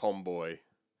and Tomboy,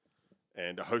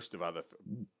 and a host of other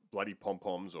Bloody Pom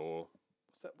Poms, or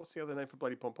what's the other name for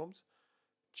Bloody Pom Poms?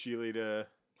 Cheerleader.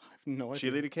 I have no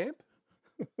idea. Cheerleader camp.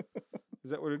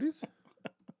 Is that what it is?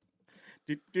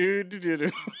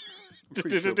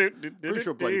 Pretty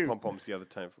sure Bloody Pom Poms the other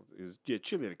time is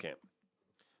Cheerleader Camp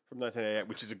from 1988,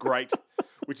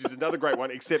 which is another great one.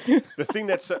 Except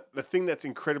the thing that's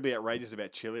incredibly outrageous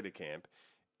about Cheerleader Camp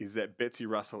is that Betsy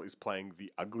Russell is playing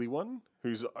the ugly one,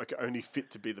 who's like only fit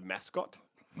to be the mascot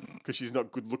because she's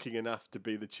not good looking enough to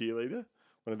be the cheerleader,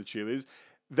 one of the cheerleaders.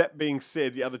 That being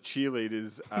said, the other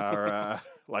cheerleaders are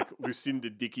like Lucinda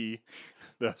Dickey,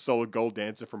 the solid gold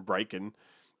dancer from Breakin',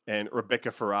 and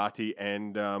Rebecca Ferrati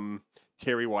and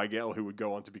Terry Weigel, who would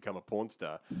go on to become a porn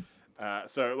star.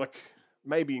 So, like,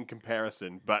 maybe in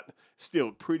comparison, but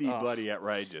still pretty bloody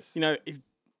outrageous. You know, if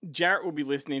Jarrett will be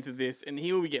listening to this and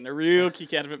he will be getting a real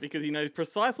kick out of it because he knows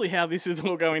precisely how this is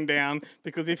all going down.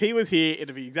 Because if he was here,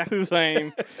 it'd be exactly the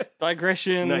same.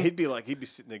 Digression. No, he'd be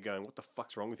sitting there going, "What the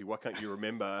fuck's wrong with you? Why can't you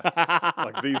remember?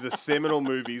 Like, these are seminal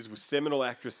movies with seminal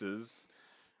actresses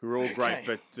who are all great."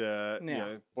 Okay. But you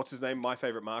know, what's his name? My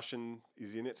Favorite Martian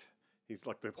is in it. He's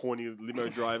like the horny limo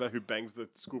driver who bangs the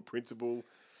school principal.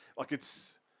 Like,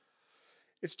 it's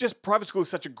just Private School is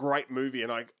such a great movie,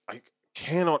 and I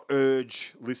cannot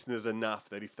urge listeners enough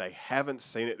that if they haven't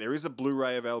seen it, there is a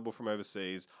Blu-ray available from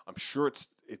overseas. I'm sure it's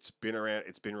been around.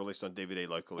 It's been released on DVD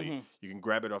locally. Mm-hmm. You can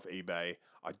grab it off eBay.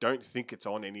 I don't think it's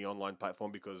on any online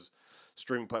platform because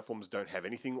streaming platforms don't have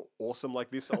anything awesome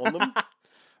like this on them.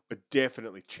 But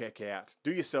definitely check out.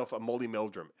 Do yourself a Molly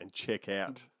Meldrum and check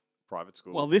out Private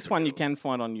School. Well, this for one you Girls. can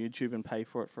find on YouTube and pay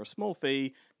for it for a small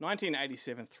fee.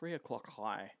 1987, 3 o'clock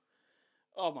high.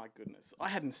 Oh my goodness. I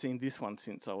hadn't seen this one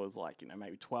since I was like,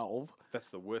 maybe 12. That's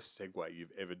the worst segue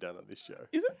you've ever done on this show.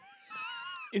 Is it?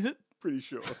 Is it? Pretty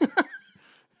sure.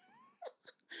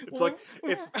 It's Well, like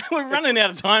we're running out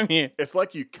of time here. It's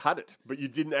like you cut it, but you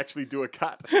didn't actually do a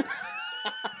cut.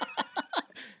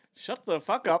 Shut the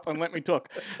fuck up and let me talk.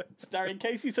 Starring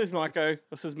Casey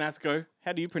Sosmasco.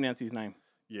 How do you pronounce his name?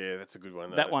 Yeah, that's a good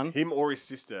one. That one. Him or his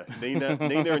sister, Nina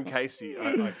and Casey.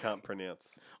 I can't pronounce.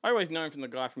 I always know him from the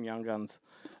guy from Young Guns.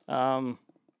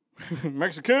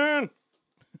 Mexican.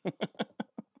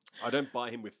 I don't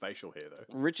buy him with facial hair though.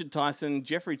 Richard Tyson,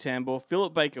 Jeffrey Tambor,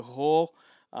 Philip Baker Hall,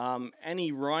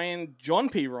 Annie Ryan, John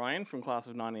P. Ryan from Class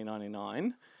of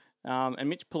 1999, and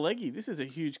Mitch Pileggi. This is a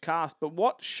huge cast. But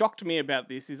what shocked me about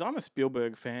this is I'm a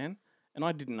Spielberg fan, and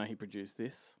I didn't know he produced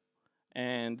this.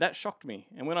 And that shocked me.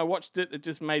 And when I watched it, it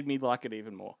just made me like it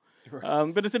even more.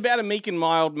 Right. But it's about a meek and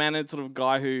mild-mannered sort of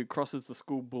guy who crosses the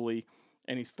school bully,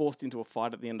 and he's forced into a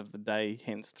fight at the end of the day,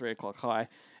 hence 3 o'clock high.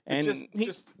 And just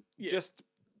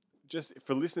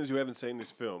for listeners who haven't seen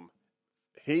this film,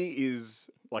 he is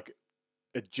like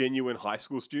a genuine high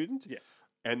school student. Yeah.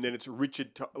 And then it's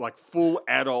like full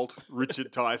adult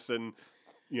Richard Tyson,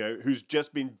 who's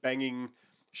just been banging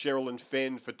Cheryl and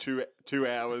Fenn for two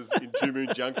hours in Two Moon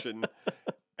Junction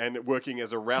and working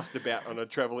as a roustabout on a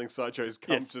travelling sideshow's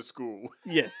come to school.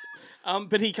 Yes.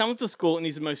 But he comes to school and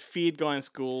he's the most feared guy in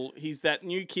school. He's that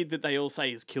new kid that they all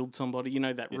say has killed somebody.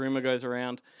 That rumour goes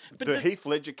around. But the Heath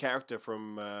Ledger character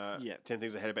from 10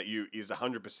 Things I Hate About You is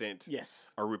 100%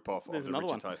 a rip-off of the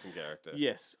Richard Tyson character.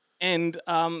 Yes. And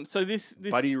so this...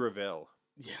 Buddy Revell.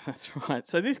 Yeah, that's right.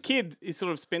 So this kid is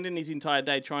sort of spending his entire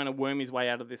day trying to worm his way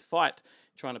out of this fight,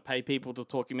 trying to pay people to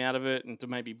talk him out of it and to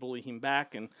maybe bully him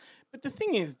back. But the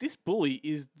thing is, this bully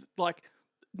is like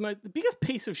the biggest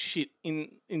piece of shit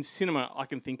in cinema I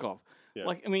can think of. Yeah.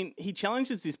 Like, I mean, he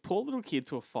challenges this poor little kid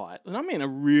to a fight, and I mean a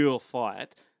real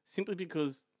fight, simply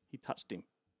because he touched him.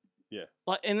 Yeah.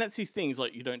 Like, and that's his thing. He's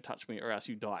like, you don't touch me or else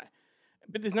you die.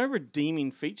 But there's no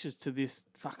redeeming features to this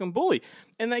fucking bully.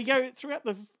 And they go throughout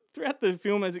the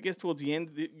film as it gets towards the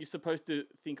end, you're supposed to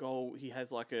think, oh, he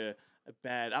has like a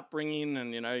bad upbringing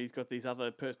and, he's got these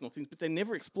other personal things, but they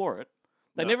never explore it.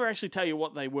 They never actually tell you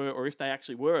what they were or if they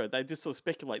actually were. They just sort of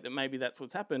speculate that maybe that's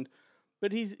what's happened.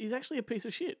 but he's actually a piece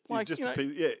of shit. He's just a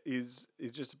piece. Yeah, he's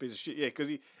just a piece of shit. Yeah, because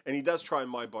he does try and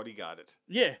My Bodyguard it.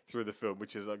 Yeah. Through the film,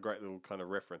 which is a great little kind of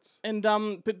reference. And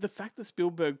but the fact that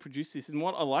Spielberg produced this, and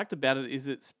what I liked about it is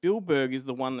that Spielberg is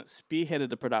the one that spearheaded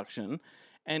the production,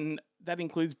 and that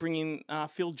includes bringing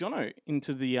Phil Jono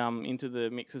into the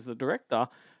mix as the director,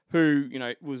 who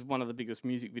was one of the biggest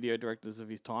music video directors of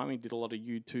his time. He did a lot of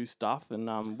U2 stuff,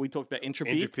 and we talked about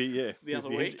Entropy. Entropy, yeah, the other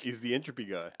week. He's the Entropy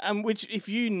guy. Which, if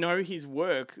you know his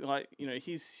work, like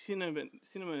his cinema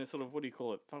sort of, what do you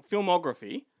call it,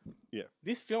 filmography. Yeah,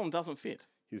 this film doesn't fit.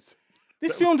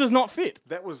 This film does not fit.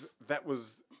 That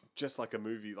was just like a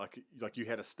movie, like you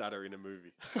had a stutter in a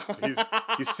movie.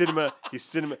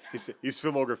 His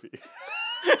filmography.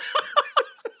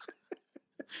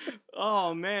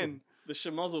 Oh man. The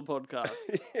Schmozzle podcast.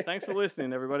 Thanks for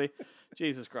listening, everybody.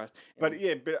 Jesus Christ. But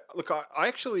look, I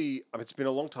actually, it's been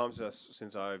a long time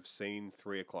since I've seen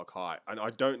 3 O'Clock High, and I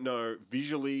don't know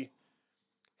visually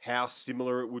how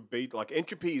similar it would be. Like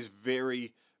Entropy is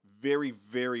very, very,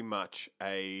 very much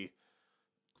a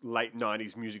late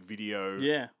 90s music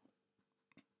video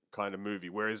kind of movie,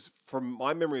 whereas from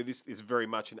my memory, this is very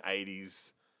much an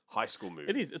 80s high school movie.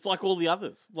 It is. It's like all the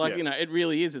others. Like, it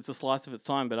really is. It's a slice of its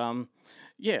time. But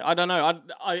I don't know.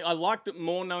 I liked it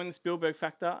more knowing the Spielberg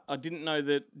factor. I didn't know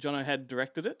that Jono had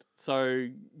directed it. So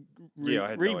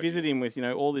revisit him with,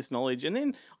 all this knowledge. And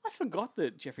then I forgot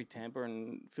that Jeffrey Tambor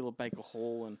and Philip Baker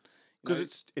Hall and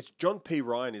because it's John P.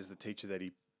 Ryan is the teacher that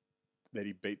he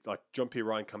beat. Like John P.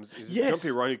 Ryan John P.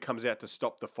 Ryan who comes out to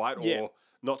stop the fight or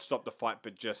not stop the fight,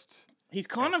 but just. He's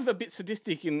kind of a bit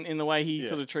sadistic in the way he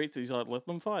sort of treats it. He's like, let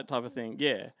them fight type of thing.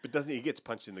 Yeah. But doesn't he gets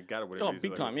punched in the gut or whatever? Oh,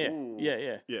 big time, Ooh.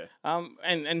 Yeah. Yeah.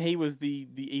 And he was the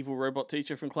evil robot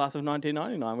teacher from Class of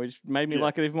 1999, which made me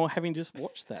like it even more having just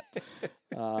watched that.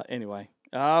 Anyway.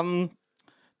 The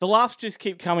laughs just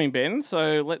keep coming, Ben,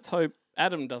 so let's hope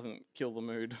Adam doesn't kill the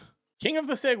mood. King of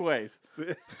the Segways.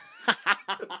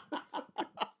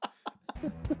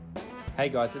 Hey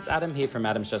guys, it's Adam here from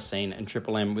Adam's Just Seen and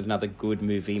Triple M with another Good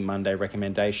Movie Monday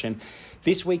recommendation.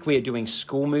 This week we are doing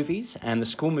school movies, and the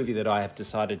school movie that I have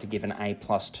decided to give an A+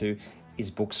 to is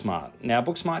Booksmart. Now,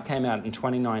 Booksmart came out in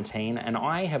 2019, and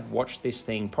I have watched this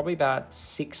thing probably about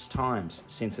 6 times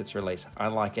since its release. I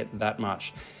like it that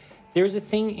much. There is a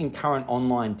thing in current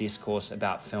online discourse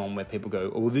about film where people go,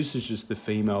 oh, this is just the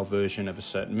female version of a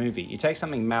certain movie. You take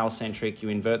something male-centric, you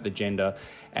invert the gender,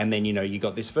 and then, you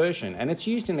got this version. And it's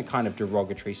used in a kind of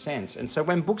derogatory sense. And so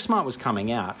when Booksmart was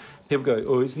coming out, people go,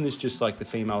 oh, isn't this just like the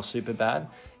female Superbad?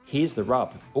 Here's the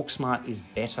rub. Booksmart is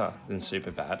better than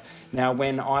Superbad. Now,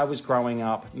 when I was growing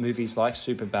up, movies like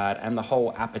Superbad and the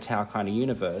whole Apatow kind of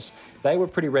universe, they were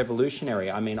pretty revolutionary.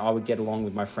 I mean, I would get along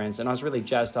with my friends, and I was really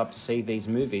jazzed up to see these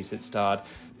movies that starred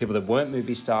people that weren't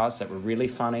movie stars, that were really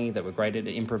funny, that were great at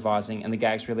improvising, and the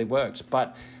gags really worked.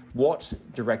 But what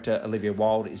director Olivia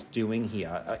Wilde is doing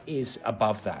here is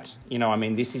above that.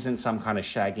 This isn't some kind of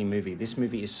shaggy movie. This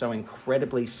movie is so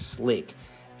incredibly slick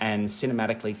and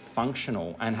cinematically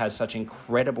functional and has such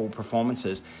incredible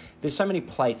performances. There's so many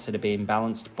plates that are being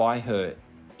balanced by her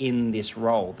in this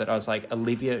role that I was like,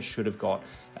 Olivia should have got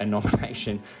a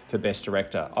nomination for Best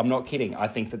Director. I'm not kidding. I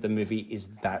think that the movie is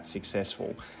that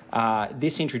successful.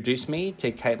 This introduced me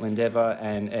to Caitlin Dever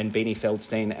and Beanie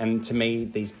Feldstein, and to me,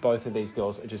 both of these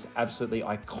girls are just absolutely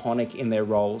iconic in their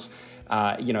roles.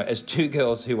 As 2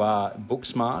 girls who are book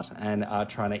smart and are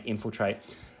trying to infiltrate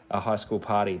a high school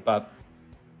party. But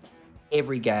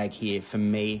every gag here for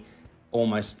me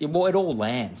it all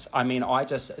lands.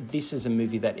 This is a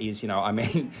movie that is,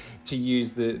 to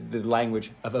use the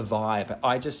language of a vibe.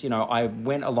 I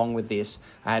went along with this.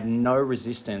 I had no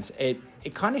resistance. It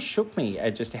kind of shook me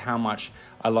at just how much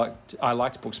I liked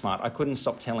Booksmart. I couldn't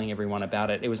stop telling everyone about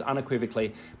it. It was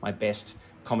unequivocally my best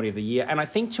comedy of the year. And I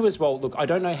think too as well, look, I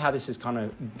don't know how this is kind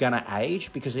of gonna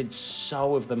age because it's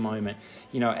so of the moment,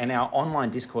 and our online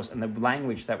discourse and the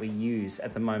language that we use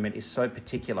at the moment is so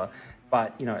particular.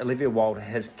 But, Olivia Wilde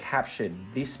has captured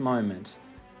this moment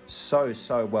so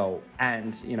well,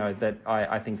 and that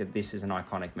I think that this is an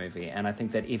iconic movie. And I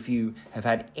think that if you have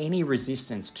had any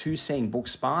resistance to seeing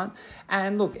Booksmart,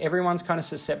 and look, everyone's kind of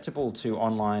susceptible to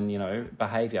online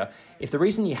behavior, if the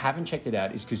reason you haven't checked it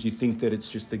out is because you think that it's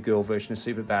just the girl version of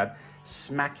Superbad,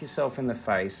 smack yourself in the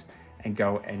face and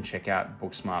go and check out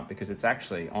Booksmart, because it's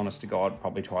actually, honest to God,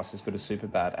 probably twice as good as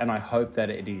Superbad. And I hope that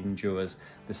it endures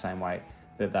the same way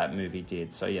that movie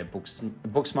did. So yeah,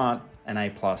 Booksmart, an A+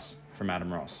 from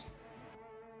Adam Ross.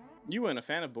 You weren't a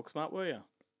fan of Booksmart, were you?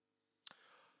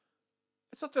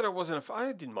 It's not that I wasn't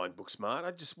I didn't mind Booksmart.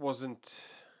 I just wasn't.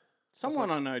 Someone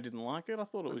I know didn't like it. I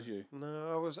thought it was you.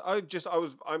 No,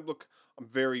 I'm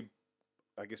very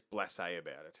I guess, blasé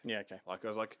about it. Yeah, okay. Like I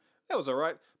was like, that was all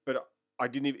right, but I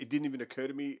didn't. It didn't even occur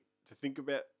to me to think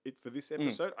about it for this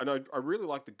episode. And I really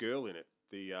like the girl in it.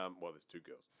 The well, there's two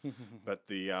girls, but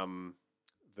the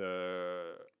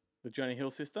Jonah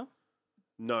Hill sister.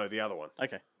 No, the other one.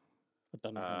 Okay. I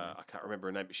don't know. I can't remember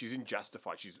her name, but she's in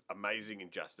Justified. She's amazing in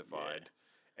Justified,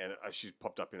 and she's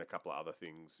popped up in a couple of other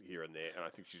things here and there. And I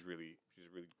think she's a really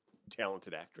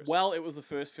talented actress. Well, it was the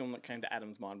first film that came to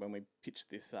Adam's mind when we pitched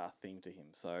this theme to him.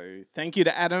 So thank you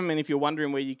to Adam. And if you're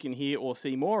wondering where you can hear or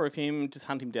see more of him, just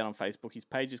hunt him down on Facebook. His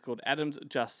page is called Adam's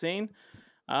Just Seen.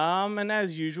 And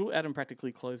as usual, Adam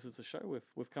practically closes the show.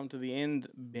 We've come to the end,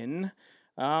 Ben.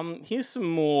 Here's some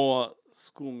more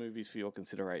school movies for your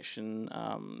consideration.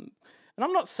 And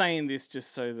I'm not saying this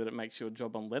just so that it makes your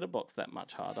job on Letterboxd that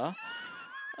much harder.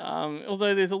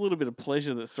 Although there's a little bit of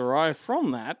pleasure that's derived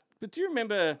from that. But do you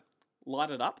remember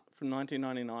Light It Up from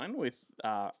 1999 with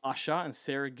Usher and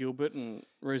Sarah Gilbert and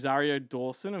Rosario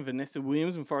Dawson and Vanessa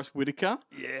Williams and Forrest Whitaker?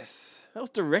 Yes. That was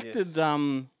directed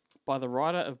by the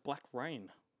writer of Black Rain.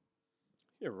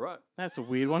 Yeah, right. That's a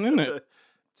weird one, isn't it?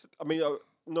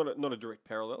 Not a direct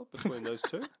parallel between those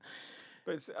two.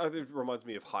 But it reminds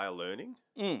me of Higher Learning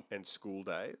and School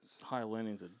Days. Higher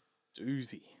Learning's a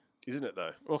doozy. Isn't it,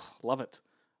 though? Oh, love it.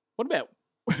 What about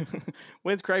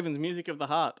Wes Craven's Music of the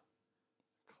Heart?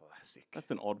 Classic. That's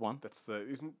an odd one.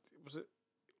 Was it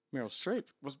Meryl Streep?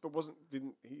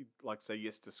 Didn't he say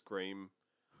yes to Scream?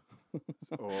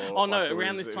 Oh no!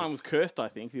 Around this time was Cursed. I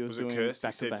think he was doing Cursed?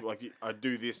 back He to said back. I'd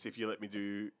do this if you let me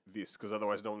do this, because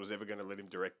otherwise no one was ever going to let him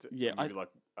direct it. Yeah,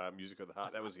 Music of the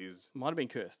Heart. That was his. Might have been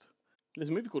Cursed. There's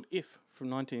a movie called If from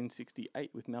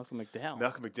 1968 with Malcolm McDowell.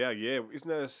 Malcolm McDowell, yeah. Isn't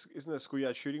that a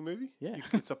schoolyard shooting movie? Yeah. He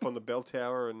gets up on the bell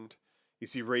tower and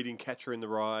is he reading Catcher in the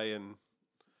Rye and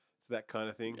that kind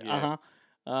of thing? Yeah.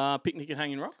 Picnic at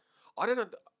Hanging Rock. I don't know.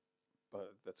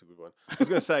 That's a good one. I was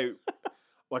going to say,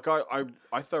 like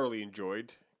I thoroughly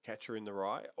enjoyed Catcher in the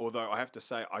Rye, although I have to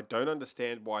say I don't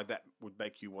understand why that would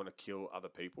make you want to kill other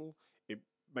people. It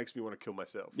makes me want to kill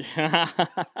myself.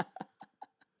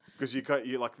 Because you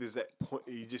like there's that point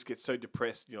you just get so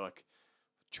depressed. You're like,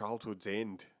 childhood's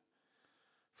end.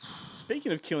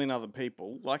 Speaking of killing other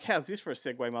people, like how's this for a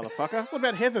segue, motherfucker? What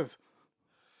about Heathers?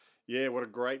 Yeah, what a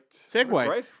great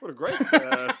segue. What a great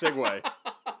segue.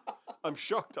 I'm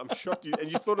shocked.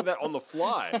 You thought of that on the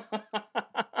fly.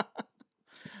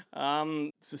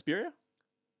 Suspiria?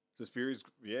 Suspiria's,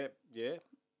 yeah.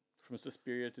 From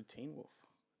Suspiria to Teen Wolf.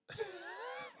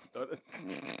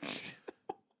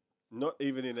 Not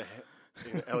even in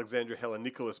an Alexandra Helen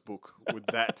Nicholas book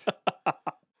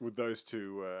would those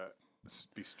two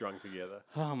be strung together.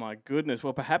 Oh my goodness.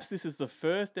 Well, perhaps this is the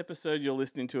first episode you're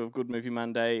listening to of Good Movie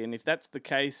Monday, and if that's the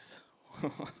case,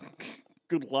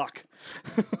 good luck.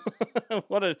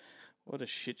 What a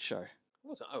shit show.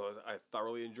 I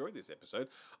thoroughly enjoyed this episode.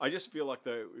 I just feel like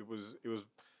though it was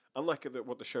unlike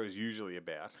what the show is usually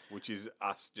about, which is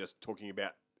us just talking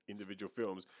about individual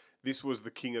films. This was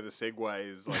the king of the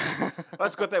segues. Like,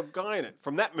 it's got that guy in it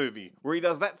from that movie where he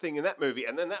does that thing in that movie,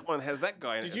 and then that one has that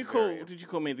guy in it. Did you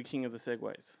call me the king of the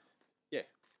segues? Yeah.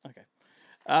 Okay.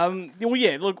 Well,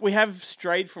 yeah. Look, we have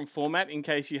strayed from format in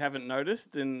case you haven't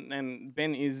noticed, and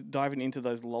Ben is diving into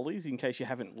those lollies in case you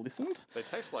haven't listened. They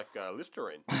taste like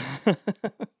Listerine.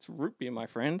 It's root beer, my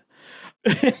friend.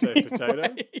 Say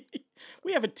potato.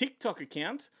 We have a TikTok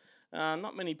account.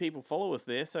 Not many people follow us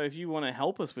there, so if you want to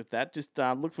help us with that, just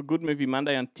look for Good Movie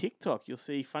Monday on TikTok. You'll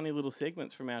see funny little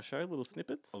segments from our show, little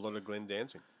snippets. A lot of Glenn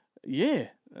dancing. Yeah,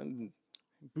 and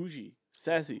bougie,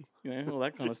 sassy, all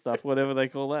that kind of stuff, whatever they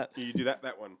call that. You do that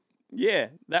one. Yeah,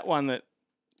 that one that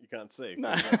you can't see.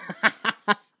 No.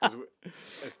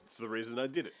 It's the reason I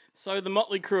did it. So the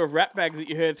motley crew of rat bags that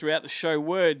you heard throughout the show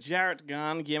were Jarrett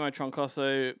Garn, Guillermo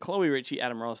Troncoso, Chloe Ritchie,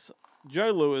 Adam Ross,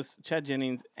 Joe Lewis, Chad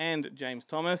Jennings, and James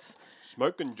Thomas.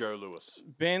 Smoking Joe Lewis.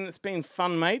 Ben, it's been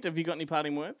fun, mate. Have you got any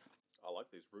parting words? I like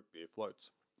these root beer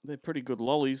floats. They're pretty good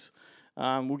lollies.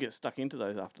 We'll get stuck into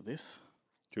those after this.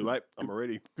 Too late. I'm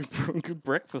already. Good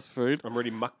breakfast food. I'm already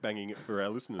mukbanging it for our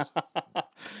listeners.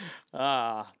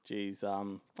 Geez.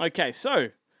 Okay, so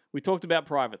we talked about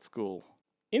Private School.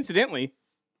 Incidentally,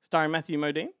 starring Matthew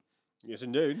Modine. Yes,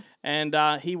 indeed. And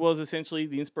he was essentially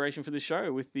the inspiration for this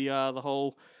show with the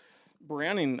whole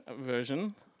Browning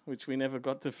version, which we never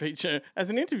got to feature as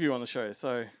an interview on the show.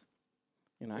 So,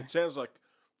 It sounds like,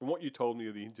 from what you told me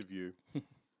of the interview, it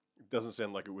doesn't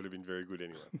sound like it would have been very good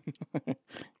anyway.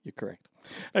 You're correct.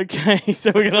 Okay,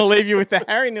 so we're going to leave you with the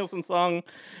Harry Nilsson song,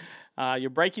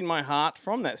 You're Breaking My Heart,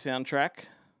 from that soundtrack.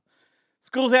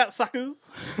 School's out,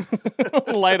 suckers.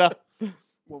 Later.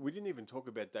 Well, we didn't even talk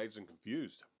about Dazed and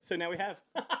Confused. So now we have.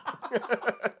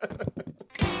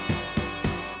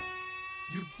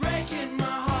 You're breaking my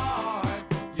heart.